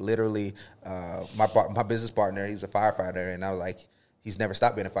problems. Like literally, my business partner, he's a firefighter, and I was like, he's never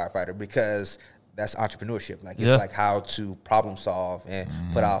stopped being a firefighter because that's entrepreneurship. Like it's like how to problem solve and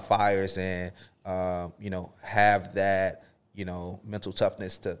put out fires and have that mental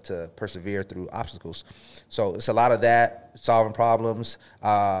toughness to persevere through obstacles. So it's a lot of that, solving problems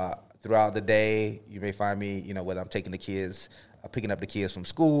throughout the day. You may find me, whether I'm taking the kids, picking up the kids from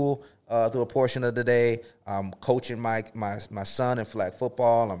school through a portion of the day. I'm coaching my son in flag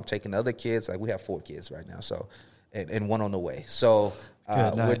football. I'm taking the other kids. Like we have 4 kids right now, so and one on the way. So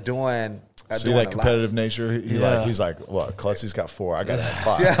we're doing. See that competitive nature? He's like, look, Clutzy's got 4. I got to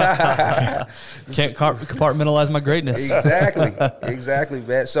have 5. Can't compartmentalize my greatness. Exactly,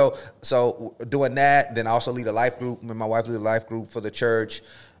 man. So doing that, then I also lead a life group. My wife leads a life group for the church.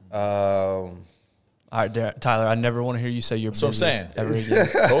 All right, Tyler, I never want to hear you say you're busy. That's what I'm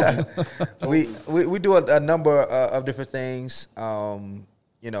saying. Ever again. We do a number of different things, and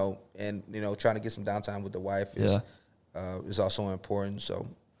trying to get some downtime with the wife is also important. So,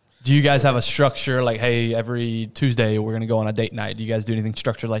 do you guys have a structure like, hey, every Tuesday we're going to go on a date night? Do you guys do anything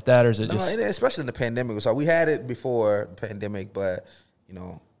structured like that, or is it just especially in the pandemic? So we had it before the pandemic, but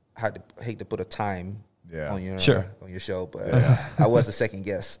hate to put a time. Yeah. On your show, but I was the second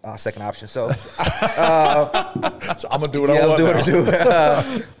second option. So, so I'm gonna do what I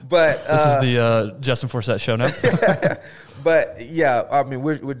want. But this is the Justin Forsett show now. But yeah, I mean,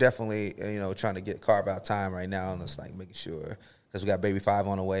 we're definitely trying to carve out time right now, and it's like making sure because we got baby 5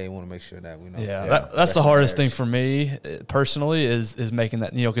 on the way, and want to make sure that we know. Yeah, that's the hardest thing for me personally is making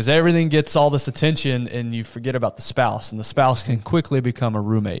that because everything gets all this attention, and you forget about the spouse, and the spouse can quickly become a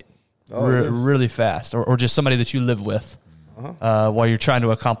roommate. Really fast, or just somebody that you live with while you're trying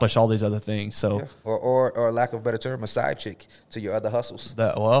to accomplish all these other things. So, or lack of a better term, a side chick to your other hustles.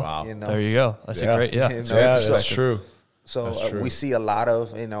 There you go. That's a great, that's true. So we see a lot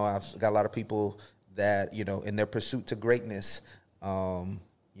of, I've got a lot of people that in their pursuit to greatness,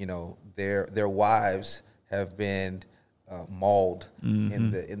 their wives have been mauled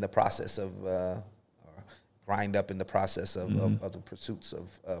in the process of. Grind up in the process of the pursuits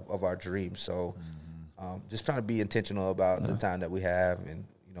of our dreams. So just trying to be intentional about the time that we have and,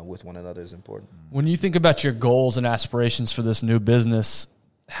 with one another is important. When you think about your goals and aspirations for this new business,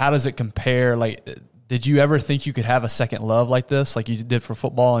 how does it compare? Like, did you ever think you could have a second love like this, like you did for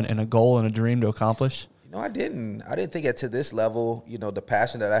football and a goal and a dream to accomplish? I didn't think it to this level, the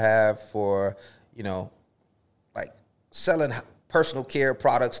passion that I have for, like selling personal care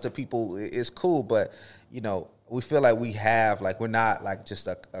products to people is cool, but we feel like we have, like, we're not like just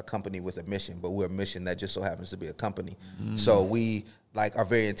a company with a mission, but we're a mission that just so happens to be a company. So we are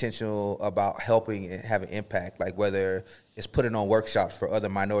very intentional about helping and having impact, like whether it's putting on workshops for other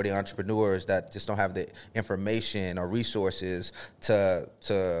minority entrepreneurs that just don't have the information or resources to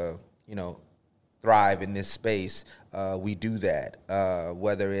thrive in this space. We do that,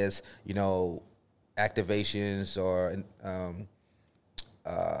 whether it's, activations or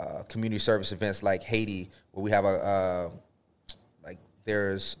community service events like Haiti, where we have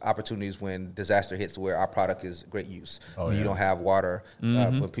there's opportunities when disaster hits where our product is great use. When you don't have water,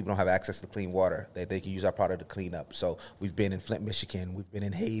 when people don't have access to clean water, they can use our product to clean up. So we've been in Flint, Michigan. We've been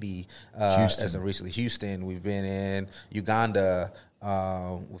in Haiti, as of recently Houston. We've been in Uganda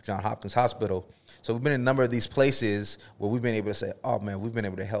with Johns Hopkins Hospital. So we've been in a number of these places where we've been able to say, oh, man, we've been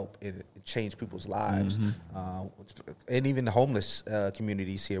able to help and change people's lives. And even the homeless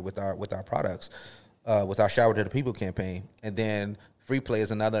communities here with our products, with our Shower to the People campaign. And then Free Play is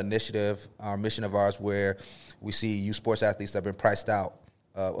another initiative, our mission of ours, where we see youth sports athletes that have been priced out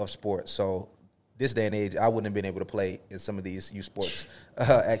of sports. So this day and age, I wouldn't have been able to play in some of these youth sports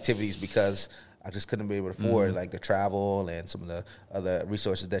activities because I just couldn't be able to afford like the travel and some of the other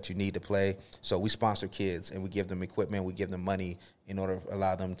resources that you need to play. So we sponsor kids and we give them equipment, we give them money in order to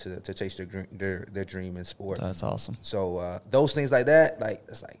allow them to chase their dream in sport. That's awesome. So those things like that,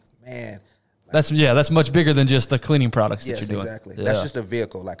 it's like, man. That's much bigger than just the cleaning products that you're doing. Exactly. Yeah. That's just a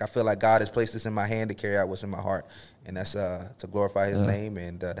vehicle. Like, I feel like God has placed this in my hand to carry out what's in my heart, and that's to glorify His name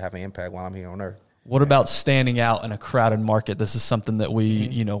and to have an impact while I'm here on earth. What about standing out in a crowded market? This is something that we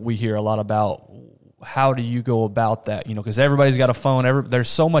hear a lot about. How do you go about that? Because everybody's got a phone. There's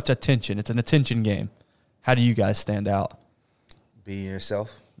so much attention. It's an attention game. How do you guys stand out? Being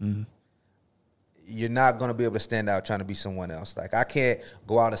yourself. You're not going to be able to stand out trying to be someone else. Like, I can't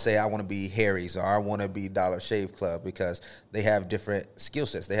go out and say I want to be Harry's or I want to be Dollar Shave Club because they have different skill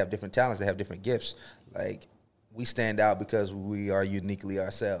sets. They have different talents. They have different gifts. Like, we stand out because we are uniquely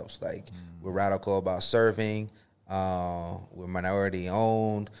ourselves. Like, we're radical about serving. We're minority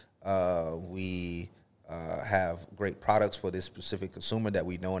owned. We have great products for this specific consumer that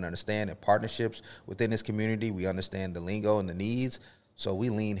we know and understand, and partnerships within this community. We understand the lingo and the needs. So we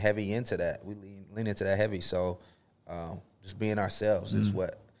lean heavy into that. We lean into that heavy. So just being ourselves is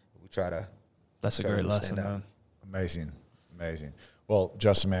what we try to. That's a great lesson, man. Amazing. Well,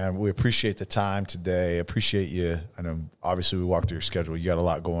 Justin, man, we appreciate the time today. Appreciate you. I know, obviously, we walked through your schedule. You got a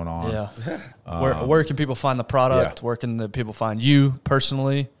lot going on. Yeah. Where can people find the product? Yeah. Where can the people find you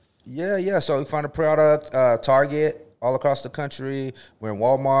personally? Yeah. So you find the product, Target, all across the country. We're in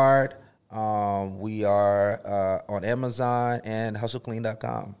Walmart. We are on Amazon and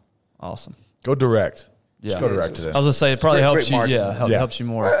hustleclean.com. Awesome. Go direct. Yeah. Just go direct to I was them. gonna say it probably Great helps you. margin. Yeah, helps you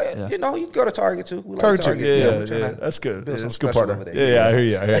more. Well, you know, you can go to Target too. We like Target, Target. yeah, we're trying to that's good. build some That's a good special partner. over there. Yeah, I hear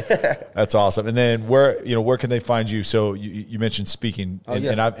you. That's awesome. And then where can they find you? So you mentioned speaking,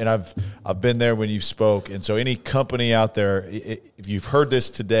 and I've been there when you spoke. And so any company out there, if you've heard this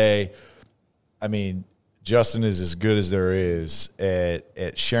today, I mean, Justin is as good as there is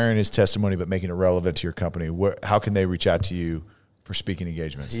at sharing his testimony, but making it relevant to your company. How can they reach out to you for speaking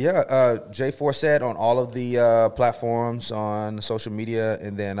engagements? Yeah, Jay Forsett on all of the platforms on social media,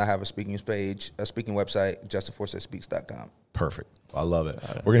 and then I have a speaking page, a speaking website, justinforsettspeaks.com. Perfect. I love it.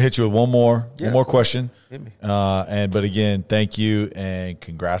 We're gonna hit you with one more question. Hit me. But again, thank you and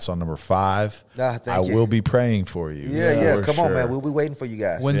congrats on number 5. Thank I you. will be praying for you. Yeah. For Come on, sure. man. We'll be waiting for you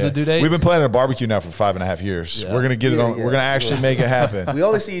guys. When's the due date? We've been planning a barbecue now for 5.5 years. Yeah. We're gonna get it on. Yeah. We're gonna actually make it happen. We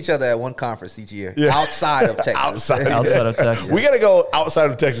only see each other at one conference each year, outside of Texas. Outside Outside of Texas. We got to go outside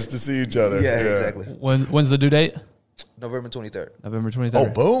of Texas to see each other. Yeah, exactly. When's the due date? November 23rd. November 23rd. Oh,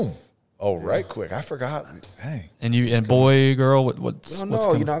 boom. Oh, right quick. I forgot. Dang. And boy, girl, what's I don't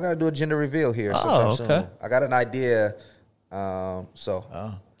know. You know, I got to do a gender reveal here sometime soon. okay. I got an idea,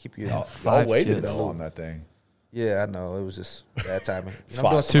 keep you. Y'all 5 waited kids. though on that thing. Yeah, I know. It was just bad timing. It's I'm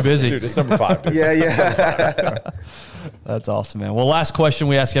doing Too busy. Dude, it's number 5. Dude. Yeah. That's awesome, man. Well, last question,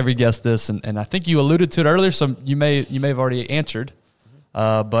 we ask every guest this, and I think you alluded to it earlier, so you may have already answered,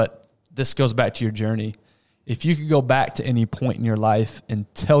 but this goes back to your journey. If you could go back to any point in your life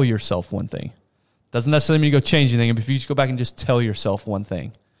and tell yourself one thing, doesn't necessarily mean you go change anything, but if you just go back and just tell yourself one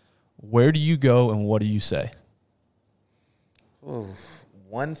thing, where do you go and what do you say? Ooh,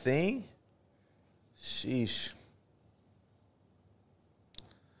 one thing? Sheesh.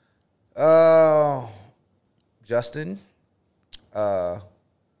 Justin, 1,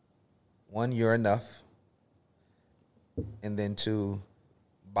 you're enough. And then 2,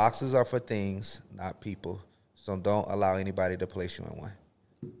 boxes are for things, not people. So don't allow anybody to place you in one.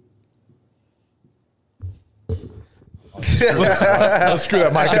 Let's screw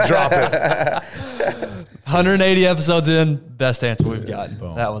that mic and drop it. 180 episodes in, best answer we've gotten.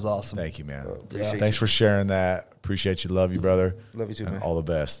 Boom. That was awesome. Thank you, man. Appreciate Thanks for sharing that. Appreciate you. Love you, brother. Love you too, And man. all the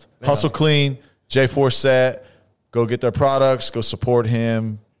best. Hustle Clean, Jay Forsett. Go get their products. Go support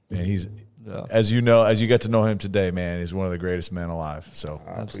him. And he's, as you know, as you get to know him today, man, he's one of the greatest men alive. So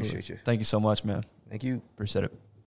I appreciate you. Thank you so much, man. Thank you. Appreciate it.